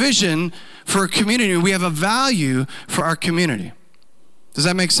have a vision for a community. We have a value for our community. Does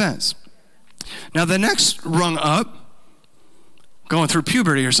that make sense? Now, the next rung up, going through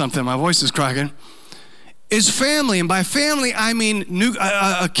puberty or something, my voice is cracking, is family. And by family, I mean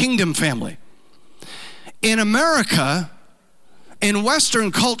a kingdom family. In America, in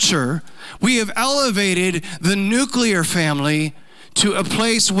Western culture, we have elevated the nuclear family to a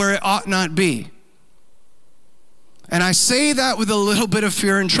place where it ought not be. And I say that with a little bit of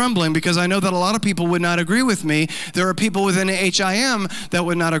fear and trembling, because I know that a lot of people would not agree with me. There are people within HIM that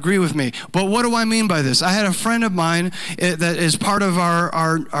would not agree with me. But what do I mean by this? I had a friend of mine that is part of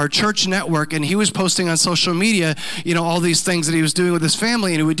our church network, and he was posting on social media, all these things that he was doing with his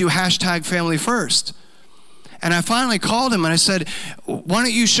family, and he would do #FamilyFirst. And I finally called him and I said, why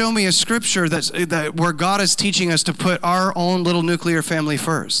don't you show me a scripture that where God is teaching us to put our own little nuclear family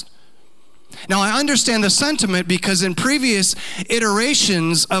first? Now, I understand the sentiment, because in previous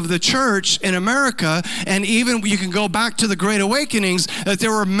iterations of the church in America, and even you can go back to the Great Awakenings, that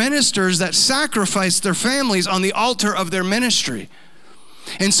there were ministers that sacrificed their families on the altar of their ministry.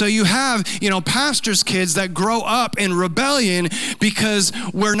 And so you have, pastors' kids that grow up in rebellion because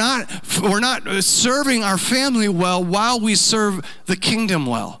we're not serving our family well while we serve the kingdom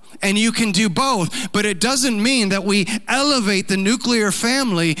well. And you can do both, but it doesn't mean that we elevate the nuclear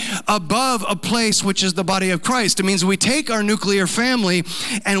family above a place which is the body of Christ. It means we take our nuclear family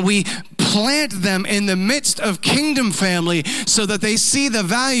and we plant them in the midst of kingdom family so that they see the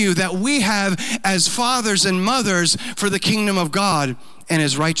value that we have as fathers and mothers for the kingdom of God and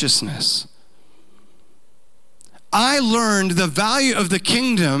His righteousness. I learned the value of the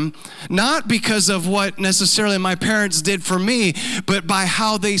kingdom not because of what necessarily my parents did for me, but by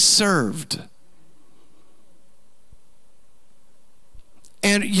how they served.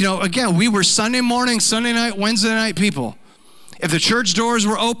 And, again, we were Sunday morning, Sunday night, Wednesday night people. If the church doors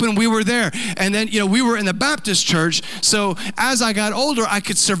were open, we were there. And then, we were in the Baptist church. So as I got older, I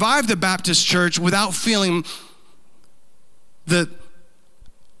could survive the Baptist church without feeling the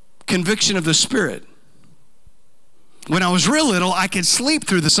conviction of the Spirit. When I was real little, I could sleep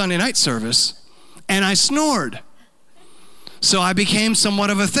through the Sunday night service, and I snored. So I became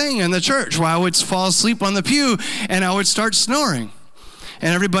somewhat of a thing in the church where I would fall asleep on the pew and I would start snoring.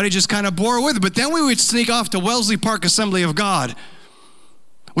 And everybody just kind of bore with it. But then we would sneak off to Wellesley Park Assembly of God,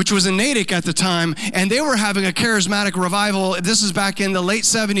 which was in Natick at the time, and they were having a charismatic revival. This is back in the late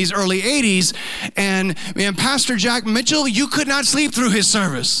 70s, early 80s, and Pastor Jack Mitchell, you could not sleep through his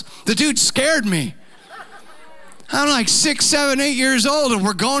service. The dude scared me. I'm like 6, 7, 8 years old, and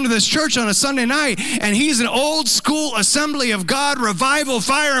we're going to this church on a Sunday night, and he's an old school Assembly of God, revival,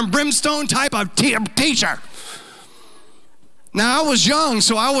 fire and brimstone type of teacher. Now, I was young,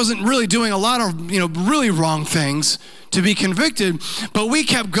 so I wasn't really doing a lot of, really wrong things to be convicted, but we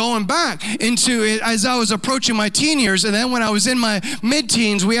kept going back into it as I was approaching my teen years, and then when I was in my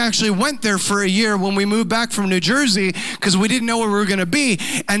mid-teens, we actually went there for a year when we moved back from New Jersey because we didn't know where we were going to be,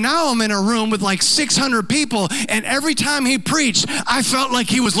 and now I'm in a room with like 600 people, and every time he preached, I felt like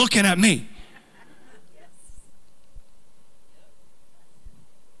he was looking at me.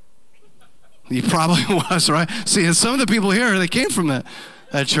 He probably was, right? See, some of the people here, they came from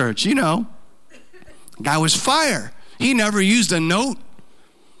that church, Guy was fire. He never used a note.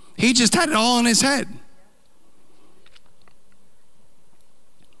 He just had it all in his head.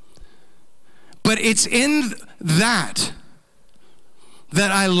 But it's in that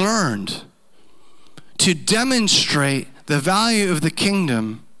I learned to demonstrate the value of the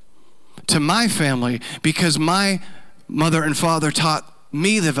kingdom to my family because my mother and father taught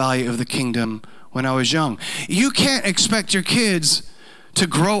me the value of the kingdom when I was young. You can't expect your kids to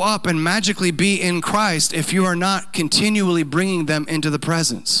grow up and magically be in Christ if you are not continually bringing them into the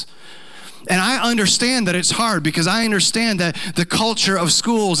presence. And I understand that it's hard because I understand that the culture of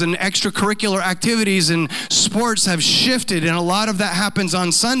schools and extracurricular activities and sports have shifted, and a lot of that happens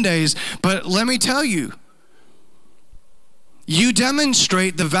on Sundays. But let me tell you, you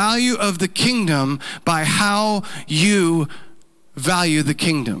demonstrate the value of the kingdom by how you value the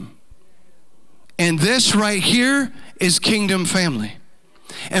kingdom. And this right here is kingdom family.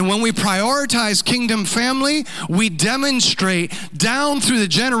 And when we prioritize kingdom family, we demonstrate down through the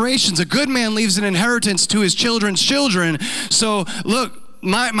generations. A good man leaves an inheritance to his children's children. So look,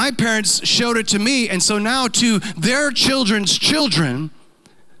 my parents showed it to me, and so now to their children's children,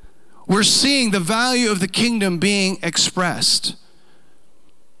 we're seeing the value of the kingdom being expressed.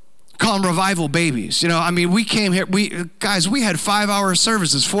 Call them revival babies. We came here, we had 5-hour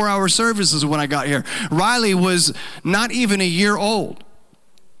services, 4-hour services when I got here. Riley was not even a year old.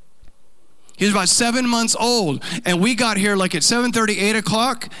 He was about 7 months old, and we got here like at 7:30, 8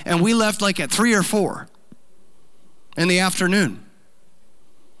 o'clock, and we left like at 3 or 4 in the afternoon.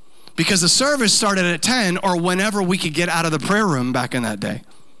 Because the service started at 10 or whenever we could get out of the prayer room back in that day.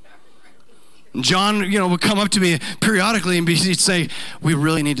 John, would come up to me periodically and he'd say, we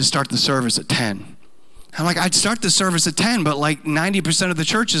really need to start the service at 10. I'm like, I'd start the service at 10, but like 90% of the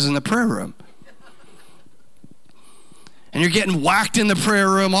church is in the prayer room. And you're getting whacked in the prayer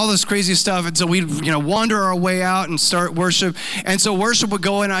room, all this crazy stuff. And so we'd, wander our way out and start worship. And so worship would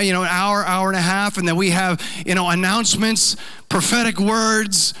go in, an hour, hour and a half. And then we have, announcements, prophetic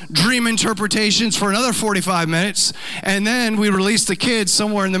words, dream interpretations for another 45 minutes. And then we release the kids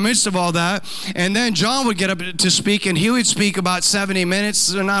somewhere in the midst of all that. And then John would get up to speak, and he would speak about 70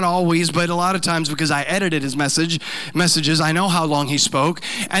 minutes. Not always, but a lot of times because I edited his messages. I know how long he spoke.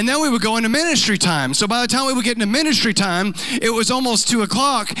 And then we would go into ministry time. So by the time we would get into ministry time, it was almost 2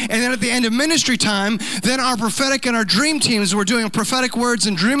 o'clock. And then at the end of ministry time, then our prophetic and our dream teams were doing prophetic words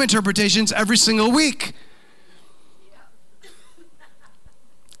and dream interpretations every single week.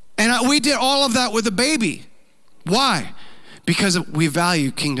 And we did all of that with a baby. Why? Because we value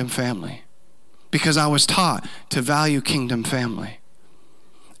kingdom family. Because I was taught to value kingdom family.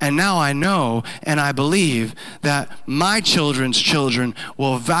 And now I know and I believe that my children's children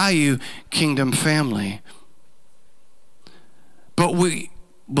will value kingdom family. But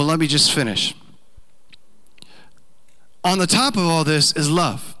let me just finish. On the top of all this is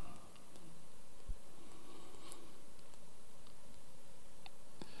love.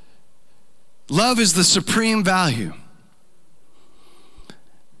 Love is the supreme value.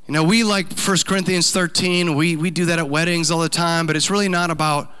 We like 1 Corinthians 13. We do that at weddings all the time, but it's really not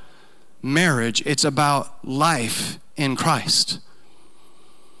about marriage. It's about life in Christ.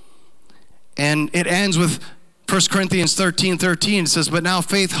 And it ends with 1 Corinthians 13:13 says, but now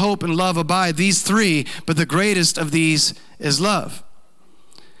faith, hope, and love abide, these three, but the greatest of these is love.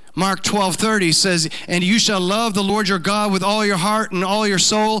 Mark 12:30 says, and you shall love the Lord your God with all your heart and all your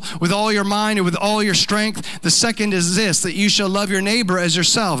soul, with all your mind and with all your strength. The second is this, that you shall love your neighbor as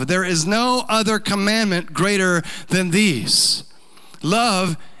yourself. There is no other commandment greater than these.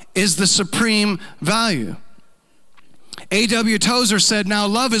 Love is the supreme value. A.W. Tozer said, now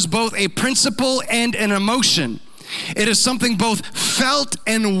love is both a principle and an emotion. It is something both felt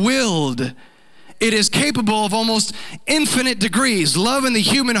and willed. It is capable of almost infinite degrees. Love in the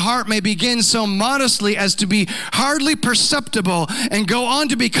human heart may begin so modestly as to be hardly perceptible and go on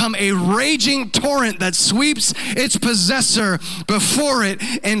to become a raging torrent that sweeps its possessor before it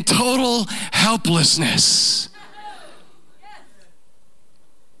in total helplessness.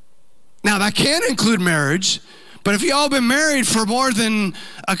 Now, that can include marriage, but if you've all been married for more than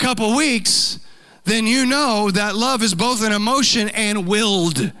a couple weeks, then you know that love is both an emotion and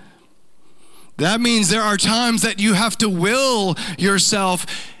willed. That means there are times that you have to will yourself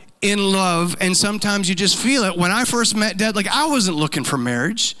in love, and sometimes you just feel it. When I first met Dad, like, I wasn't looking for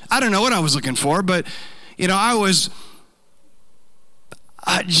marriage. I don't know what I was looking for, but, you know, I was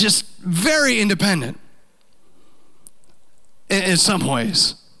just very independent in some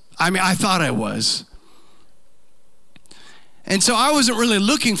ways. I mean, I thought I was. And so I wasn't really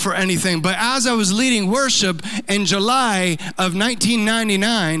looking for anything, but as I was leading worship in July of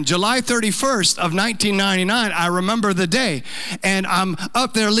 1999, July 31st of 1999, I remember the day, and I'm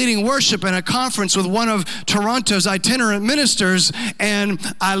up there leading worship in a conference with one of Toronto's itinerant ministers, and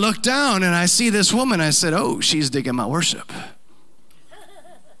I look down and I see this woman. I said, oh, she's digging my worship.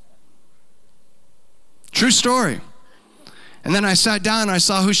 True story. And then I sat down and I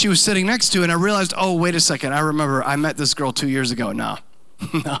saw who she was sitting next to, and I realized, oh, wait a second. I remember I met this girl 2 years ago. No,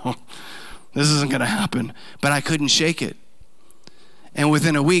 this isn't going to happen. But I couldn't shake it. And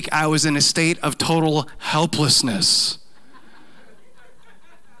within a week, I was in a state of total helplessness.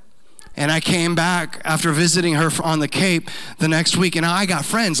 And I came back after visiting her on the Cape the next week, and I got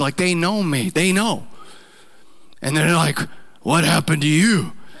friends. Like, they know me. They know. And they're like, what happened to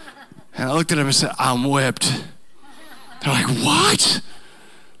you? And I looked at them and said, I'm whipped. They're like, what?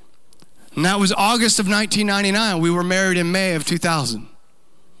 And that was August of 1999. We were married in May of 2000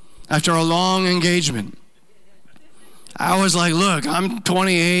 after a long engagement. I was like, look, I'm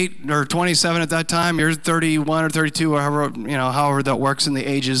 28 or 27 at that time. You're 31 or 32 or however that works in the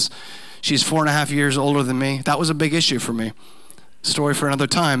ages. She's 4.5 years older than me. That was a big issue for me. Story for another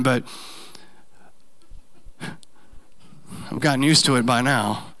time, but I've gotten used to it by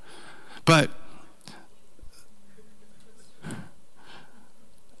now. But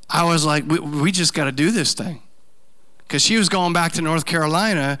I was like, we just got to do this thing. Because she was going back to North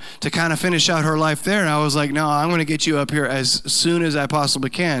Carolina to kind of finish out her life there. And I was like, no, I'm going to get you up here as soon as I possibly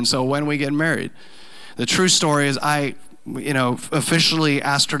can. So when we get married. The true story is I, officially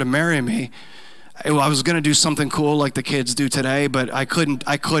asked her to marry me. I was going to do something cool like the kids do today, but I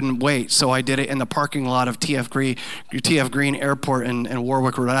couldn't wait. So I did it in the parking lot of TF Green Airport in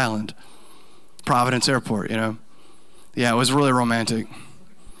Warwick, Rhode Island. Providence Airport, Yeah, it was really romantic.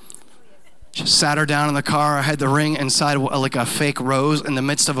 Just sat her down in the car. I had the ring inside like a fake rose in the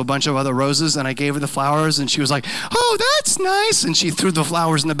midst of a bunch of other roses, and I gave her the flowers, and she was like, oh, that's nice, and she threw the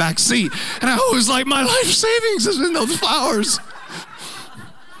flowers in the back seat, and I was like, my life savings is in those flowers.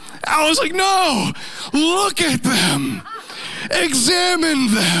 I was like, no, look at them,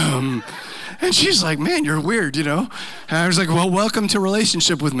 examine them. And she's like, man, you're weird, And I was like, well, welcome to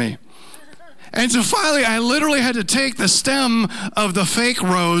relationship with me. And so finally, I literally had to take the stem of the fake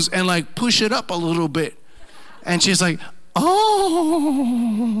rose and like push it up a little bit. And she's like,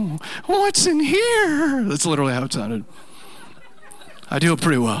 oh, what's in here? That's literally how it sounded. I do it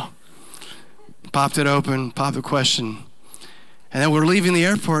pretty well. Popped it open, popped the question. And then we're leaving the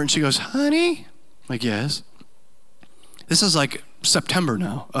airport and she goes, honey? I'm like, yes. This is like September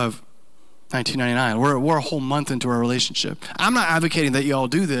now of 1999. We're a whole month into our relationship. I'm not advocating that you all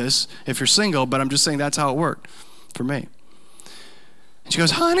do this if you're single, but I'm just saying that's how it worked for me. And she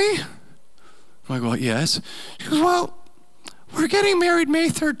goes, honey? I'm like, well, yes. She goes, well, we're getting married May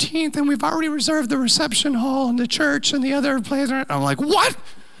 13th, and we've already reserved the reception hall and the church and the other place. I'm like, what?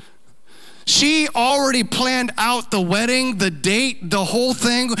 She already planned out the wedding, the date, the whole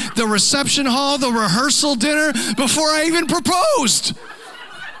thing, the reception hall, the rehearsal dinner before I even proposed.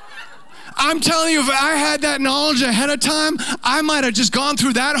 I'm telling you, if I had that knowledge ahead of time, I might have just gone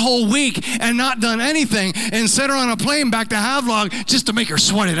through that whole week and not done anything and sent her on a plane back to Havelock just to make her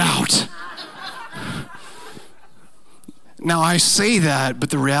sweat it out. Now, I say that,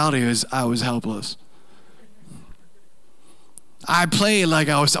 but the reality is I was helpless. I played like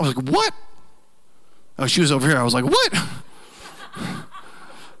I was like, what? Oh, she was over here. I was like, what?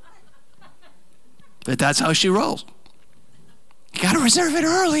 But that's how she rolls. You got to reserve it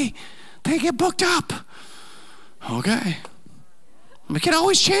early. They get booked up. Okay. We can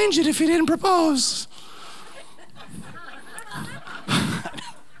always change it if you didn't propose.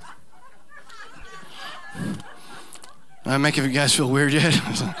 I'm making you guys feel weird yet?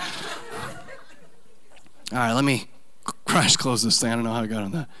 All right, let me crash close this thing. I don't know how I got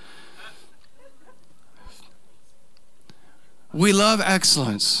on that. We love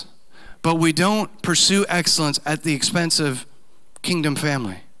excellence, but we don't pursue excellence at the expense of kingdom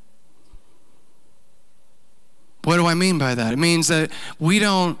family. What do I mean by that? It means that we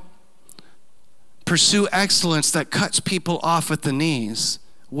don't pursue excellence that cuts people off at the knees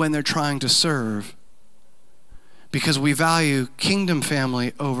when they're trying to serve, because we value kingdom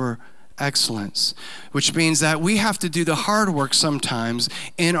family over excellence, which means that we have to do the hard work sometimes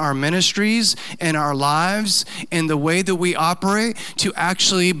in our ministries, in our lives, in the way that we operate to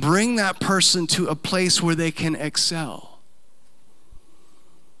actually bring that person to a place where they can excel.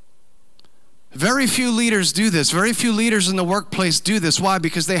 Very few leaders do this. Very few leaders in the workplace do this. Why?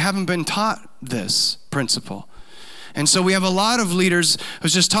 Because they haven't been taught this principle. And so we have a lot of leaders. I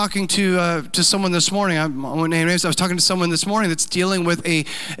was just talking to someone this morning. I won't name names. I was talking to someone this morning that's dealing with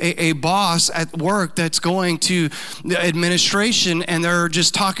a boss at work that's going to the administration, and they're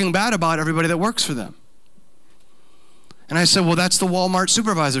just talking bad about everybody that works for them. And I said, well, that's the Walmart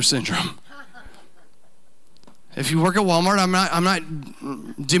supervisor syndrome. If you work at Walmart, I'm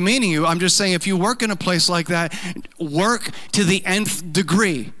not demeaning you. I'm just saying if you work in a place like that, work to the nth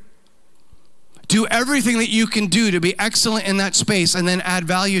degree. Do everything that you can do to be excellent in that space and then add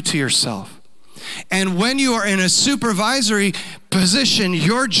value to yourself. And when you are in a supervisory position,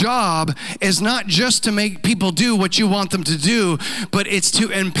 your job is not just to make people do what you want them to do, but it's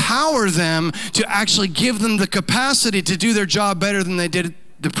to empower them to actually give them the capacity to do their job better than they did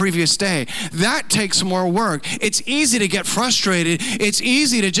the previous day. That takes more work. It's easy to get frustrated. It's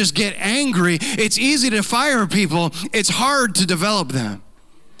easy to just get angry. It's easy to fire people. It's hard to develop them.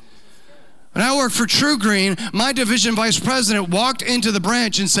 When I worked for True Green, my division vice president walked into the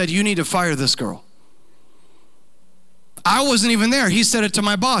branch and said, you need to fire this girl. I wasn't even there. He said it to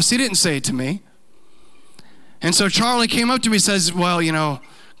my boss. He didn't say it to me. And so Charlie came up to me and says, well, you know,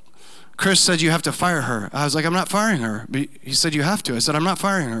 Chris said you have to fire her. I was like, I'm not firing her. But he said you have to. I said, I'm not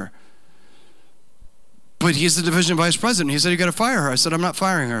firing her. But he's the division vice president. He said, you got to fire her. I said, I'm not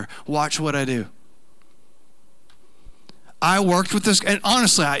firing her. Watch what I do. I worked with this, and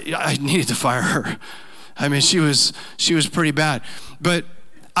honestly, I needed to fire her. I mean, she was pretty bad. But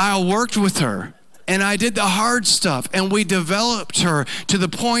I worked with her, and I did the hard stuff, and we developed her to the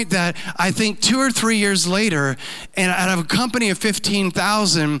point that I think 2 or 3 years later, and out of a company of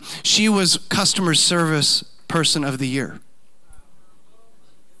 15,000, she was customer service person of the year.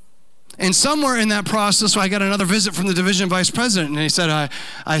 And somewhere in that process, I got another visit from the division vice president, and he said,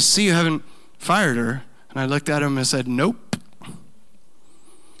 I see you haven't fired her. And I looked at him and said, nope.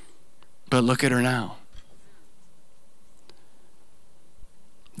 But look at her now.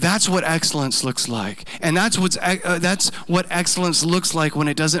 That's what excellence looks like. And that's what excellence looks like when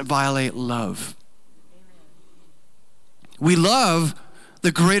it doesn't violate love. We love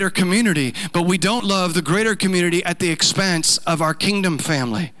the greater community, but we don't love the greater community at the expense of our kingdom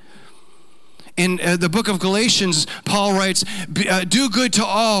family. In the book of Galatians, Paul writes, do good to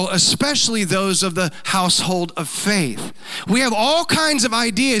all, especially those of the household of faith. We have all kinds of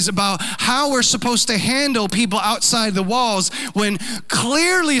ideas about how we're supposed to handle people outside the walls when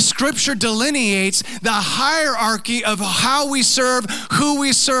clearly Scripture delineates the hierarchy of how we serve, who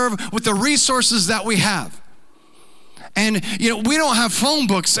we serve, with the resources that we have. And, you know, we don't have phone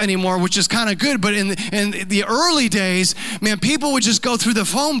books anymore, which is kind of good. But in the early days, man, people would just go through the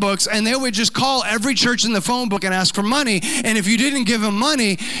phone books and they would just call every church in the phone book and ask for money. And if you didn't give them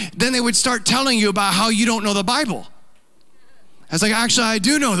money, then they would start telling you about how you don't know the Bible. I was like, actually, I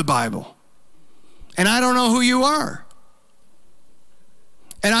do know the Bible. And I don't know who you are.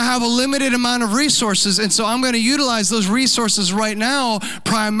 And I have a limited amount of resources, and so I'm going to utilize those resources right now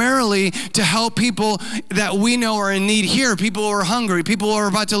primarily to help people that we know are in need here, people who are hungry, people who are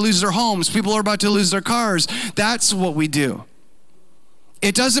about to lose their homes, people who are about to lose their cars. That's what we do.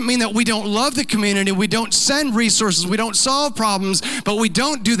 It doesn't mean that we don't love the community, we don't send resources, we don't solve problems, but we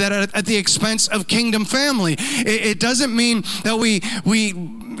don't do that at the expense of kingdom family. It doesn't mean that we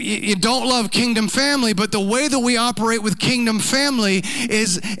don't love kingdom family, but the way that we operate with kingdom family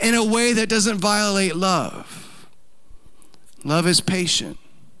is in a way that doesn't violate love. Love is patient,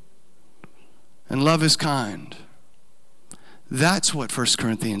 and love is kind. That's what 1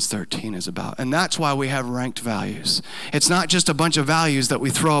 Corinthians 13 is about. And that's why we have ranked values. It's not just a bunch of values that we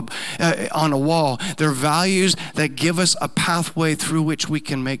throw up on a wall. They're values that give us a pathway through which we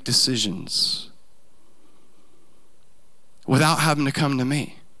can make decisions without having to come to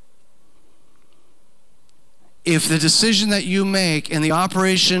me. If the decision that you make in the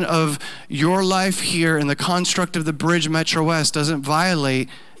operation of your life here in the construct of the Bridge Metro West doesn't violate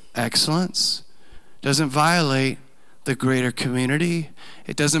excellence, doesn't violate the greater community,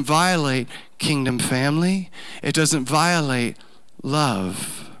 it doesn't violate kingdom family, it doesn't violate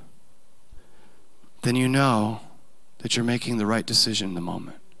love, then you know that you're making the right decision in the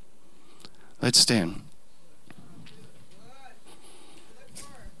moment. Let's stand.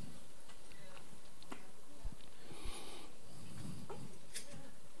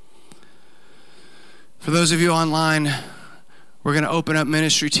 For those of you online, we're going to open up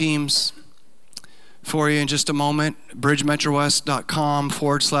ministry teams for you in just a moment.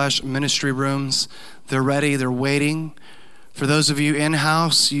 bridgemetrowest.com/ministry rooms. They're ready. They're waiting. For those of you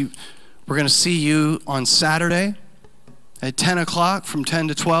in-house, we're going to see you on Saturday at 10 o'clock from 10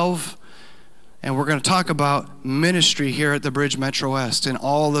 to 12. And we're going to talk about ministry here at the Bridge Metro West and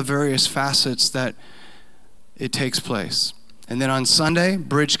all the various facets that it takes place. And then on Sunday,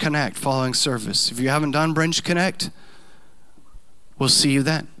 Bridge Connect following service. If you haven't done Bridge Connect, we'll see you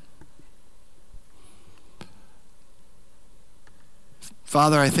then.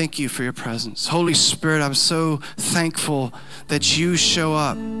 Father, I thank you for your presence. Holy Spirit, I'm so thankful that you show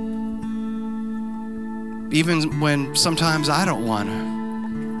up, even when sometimes I don't want to.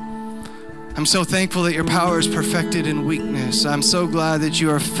 I'm so thankful that your power is perfected in weakness. I'm so glad that you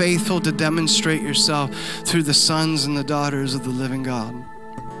are faithful to demonstrate yourself through the sons and the daughters of the living God.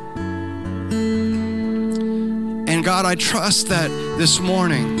 And God, I trust that this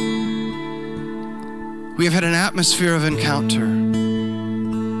morning we have had an atmosphere of encounter.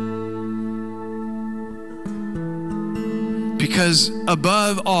 Because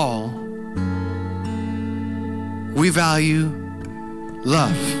above all, we value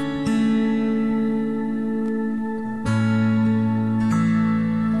love.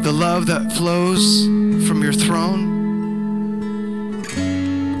 The love that flows from your throne.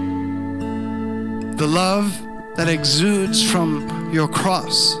 The love that exudes from your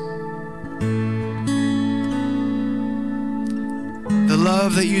cross. The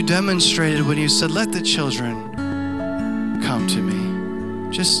love that you demonstrated when you said, let the children come to me.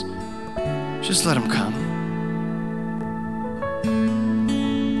 Just let them come.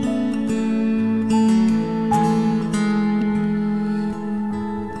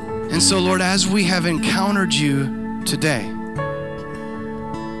 And so, Lord, as we have encountered you today,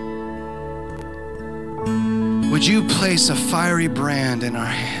 would you place a fiery brand in our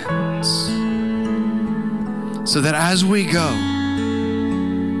hands so that as we go,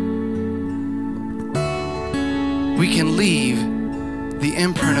 we can leave the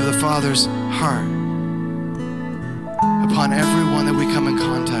imprint of the Father's heart upon everyone that we come in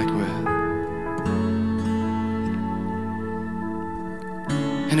contact with.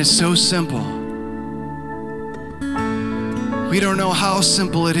 And it's so simple. We don't know how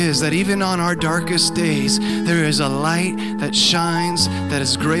simple it is that even on our darkest days, there is a light that shines that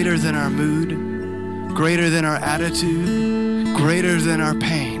is greater than our mood, greater than our attitude, greater than our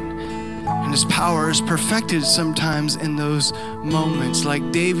pain. And his power is perfected sometimes in those moments,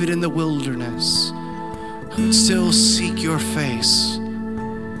 like David in the wilderness, who would still seek your face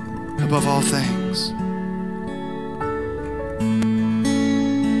above all things.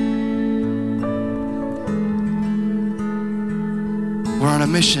 We're on a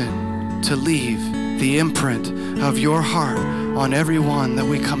mission to leave the imprint of your heart on everyone that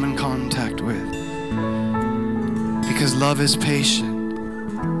we come in contact with. Because love is patient.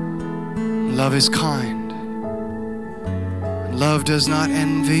 Love is kind. Love does not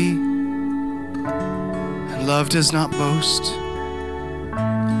envy. And love does not boast.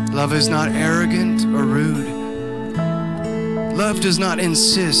 Love is not arrogant or rude. Love does not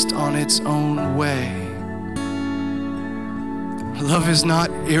insist on its own way. Love is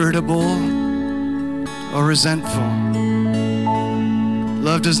not irritable or resentful.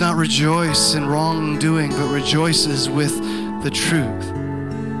 Love does not rejoice in wrongdoing, but rejoices with the truth.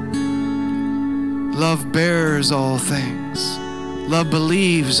 Love bears all things. Love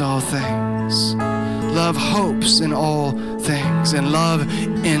believes all things. Love hopes in all things. And love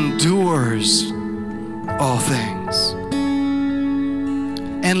endures all things.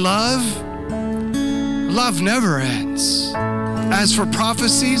 And love never ends. As for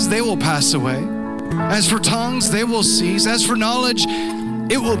prophecies, they will pass away. As for tongues, they will cease. As for knowledge,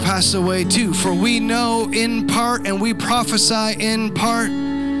 it will pass away too. For we know in part and we prophesy in part.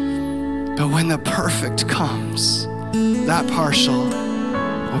 But when the perfect comes, that partial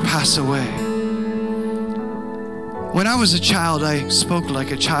will pass away. When I was a child, I spoke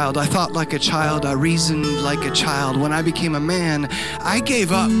like a child. I thought like a child. I reasoned like a child. When I became a man, I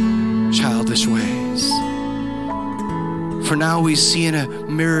gave up childish ways. For now we see in a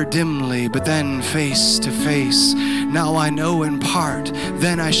mirror dimly, but then face to face. Now I know in part,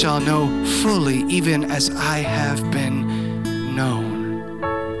 then I shall know fully, even as I have been known.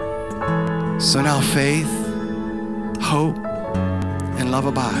 So now faith, hope, and love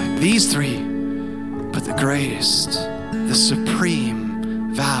abide. These three, but the greatest, the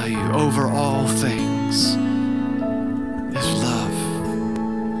supreme value over all things is love.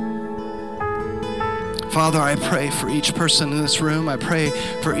 Father, I pray for each person in this room. I pray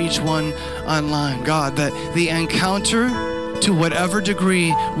for each one online, God, that the encounter, to whatever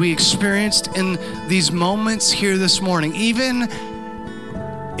degree we experienced in these moments here this morning, even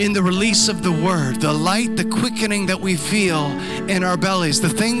in the release of the word, the light, the quickening that we feel in our bellies, the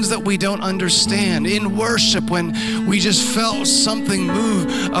things that we don't understand, in worship when we just felt something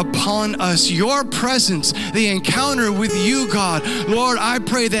move upon us, your presence, the encounter with you, God. Lord, I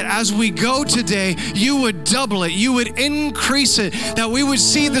pray that as we go today, you would double it, you would increase it, that we would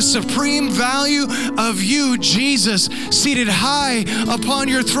see the supreme value of you, Jesus, seated high upon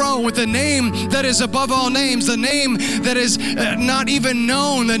your throne with the name that is above all names, the name that is not even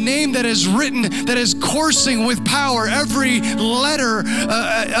known, the name that is written, that is coursing with power. Every letter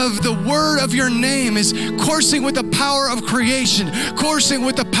of the word of your name is coursing with the power of creation, coursing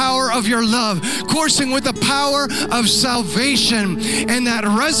with the power of your love, coursing with the power of salvation, and that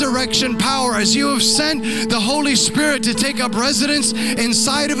resurrection power as you have sent the Holy Spirit to take up residence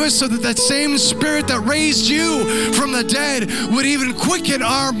inside of us, so that that same Spirit that raised you from the dead would even quicken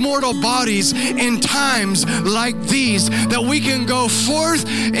our mortal bodies in times like these, that we can go forth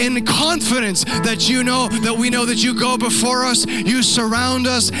in confidence that you know, that we know that you go before us, you surround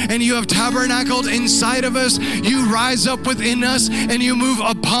us, and you have tabernacled inside of us. You rise up within us and you move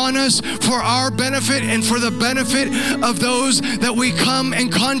upon us for our benefit and for the benefit of those that we come in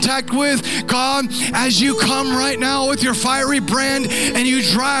contact with. God, as you come right now with your fiery brand and you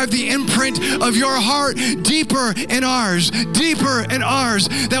drive the imprint of your heart deeper in ours,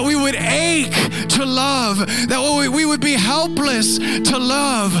 that we would ache to love, that we would be helpless to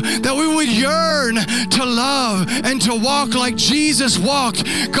love, that we would yearn to love and to walk like Jesus walked.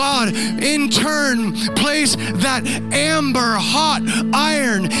 God, in turn, place that amber hot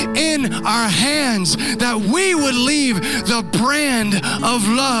iron in our hands, that we would leave the brand of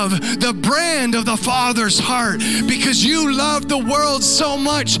love, the brand of the Father's heart, because you loved the world so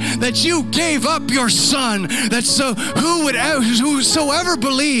much that you gave up your Son, that so whosoever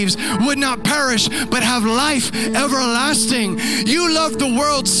believes would not perish but have life everlasting. You loved the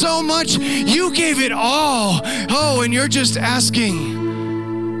world so much, you gave it all. Oh, and you're just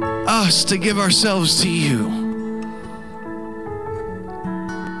asking us to give ourselves to you.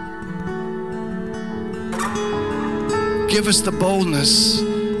 Give us the boldness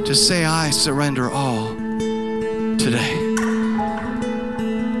to say, I surrender all today.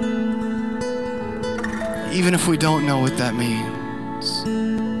 Even if we don't know what that means.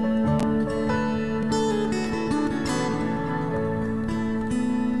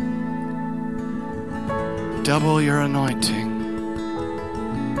 Double your anointing.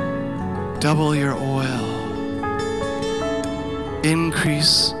 Double your oil.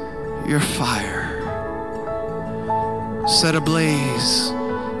 Increase your fire. Set ablaze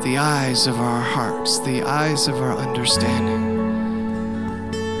the eyes of our hearts, the eyes of our understanding,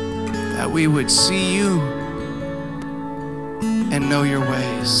 that we would see you and know your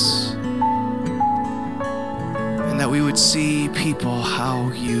ways, and that we would see people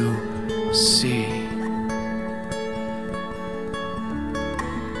how you see.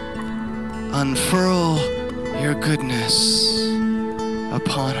 Unfurl your goodness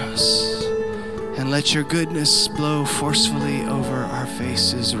upon us, and let your goodness blow forcefully over our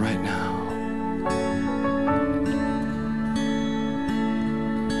faces right now.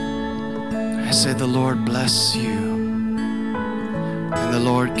 I say the Lord bless you, and the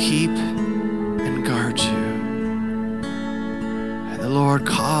Lord keep and guard you, and the Lord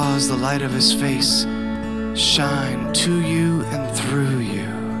cause the light of his face shine to you and through you,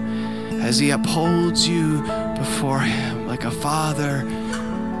 as he upholds you before him like a father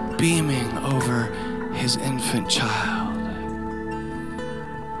beaming over his infant child.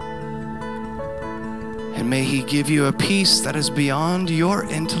 And may he give you a peace that is beyond your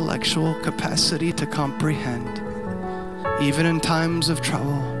intellectual capacity to comprehend, even in times of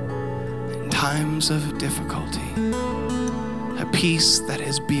trouble, in times of difficulty. A peace that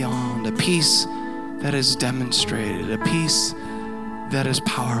is beyond, a peace that is demonstrated, a peace that is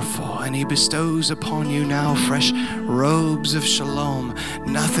powerful. And he bestows upon you now fresh robes of shalom,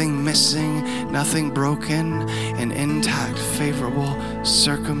 nothing missing, nothing broken, an intact, favorable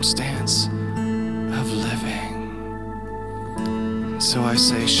circumstance of living. And so I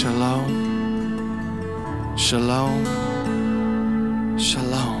say shalom, shalom,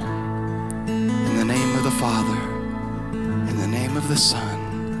 shalom. In the name of the Father, in the name of the Son,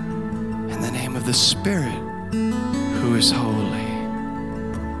 in the name of the Spirit, who is holy.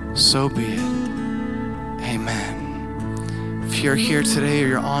 So be it. Amen. If you're here today or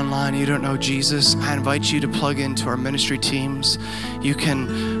you're online, you don't know Jesus, I invite you to plug into our ministry teams. You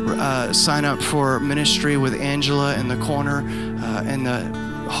can sign up for ministry with Angela in the corner, in the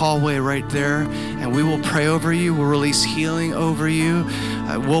hallway right there, and we will pray over you. We'll release healing over you.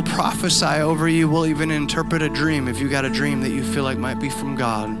 We'll prophesy over you. We'll even interpret a dream if you got a dream that you feel like might be from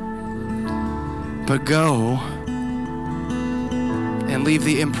God. But go and leave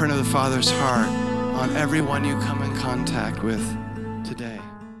the imprint of the Father's heart on everyone you come in contact with today.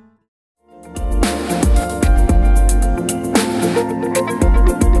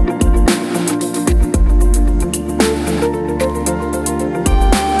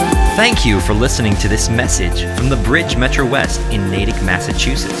 Thank you for listening to this message from the Bridge Metro West in Natick,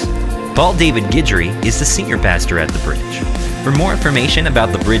 Massachusetts. Paul David Guidry is the senior pastor at the Bridge. For more information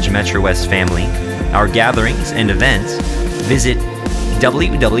about the Bridge Metro West family, our gatherings and events, visit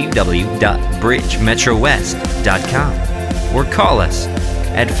www.bridgemetrowest.com or call us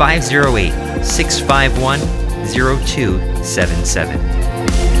at 508-651-0277.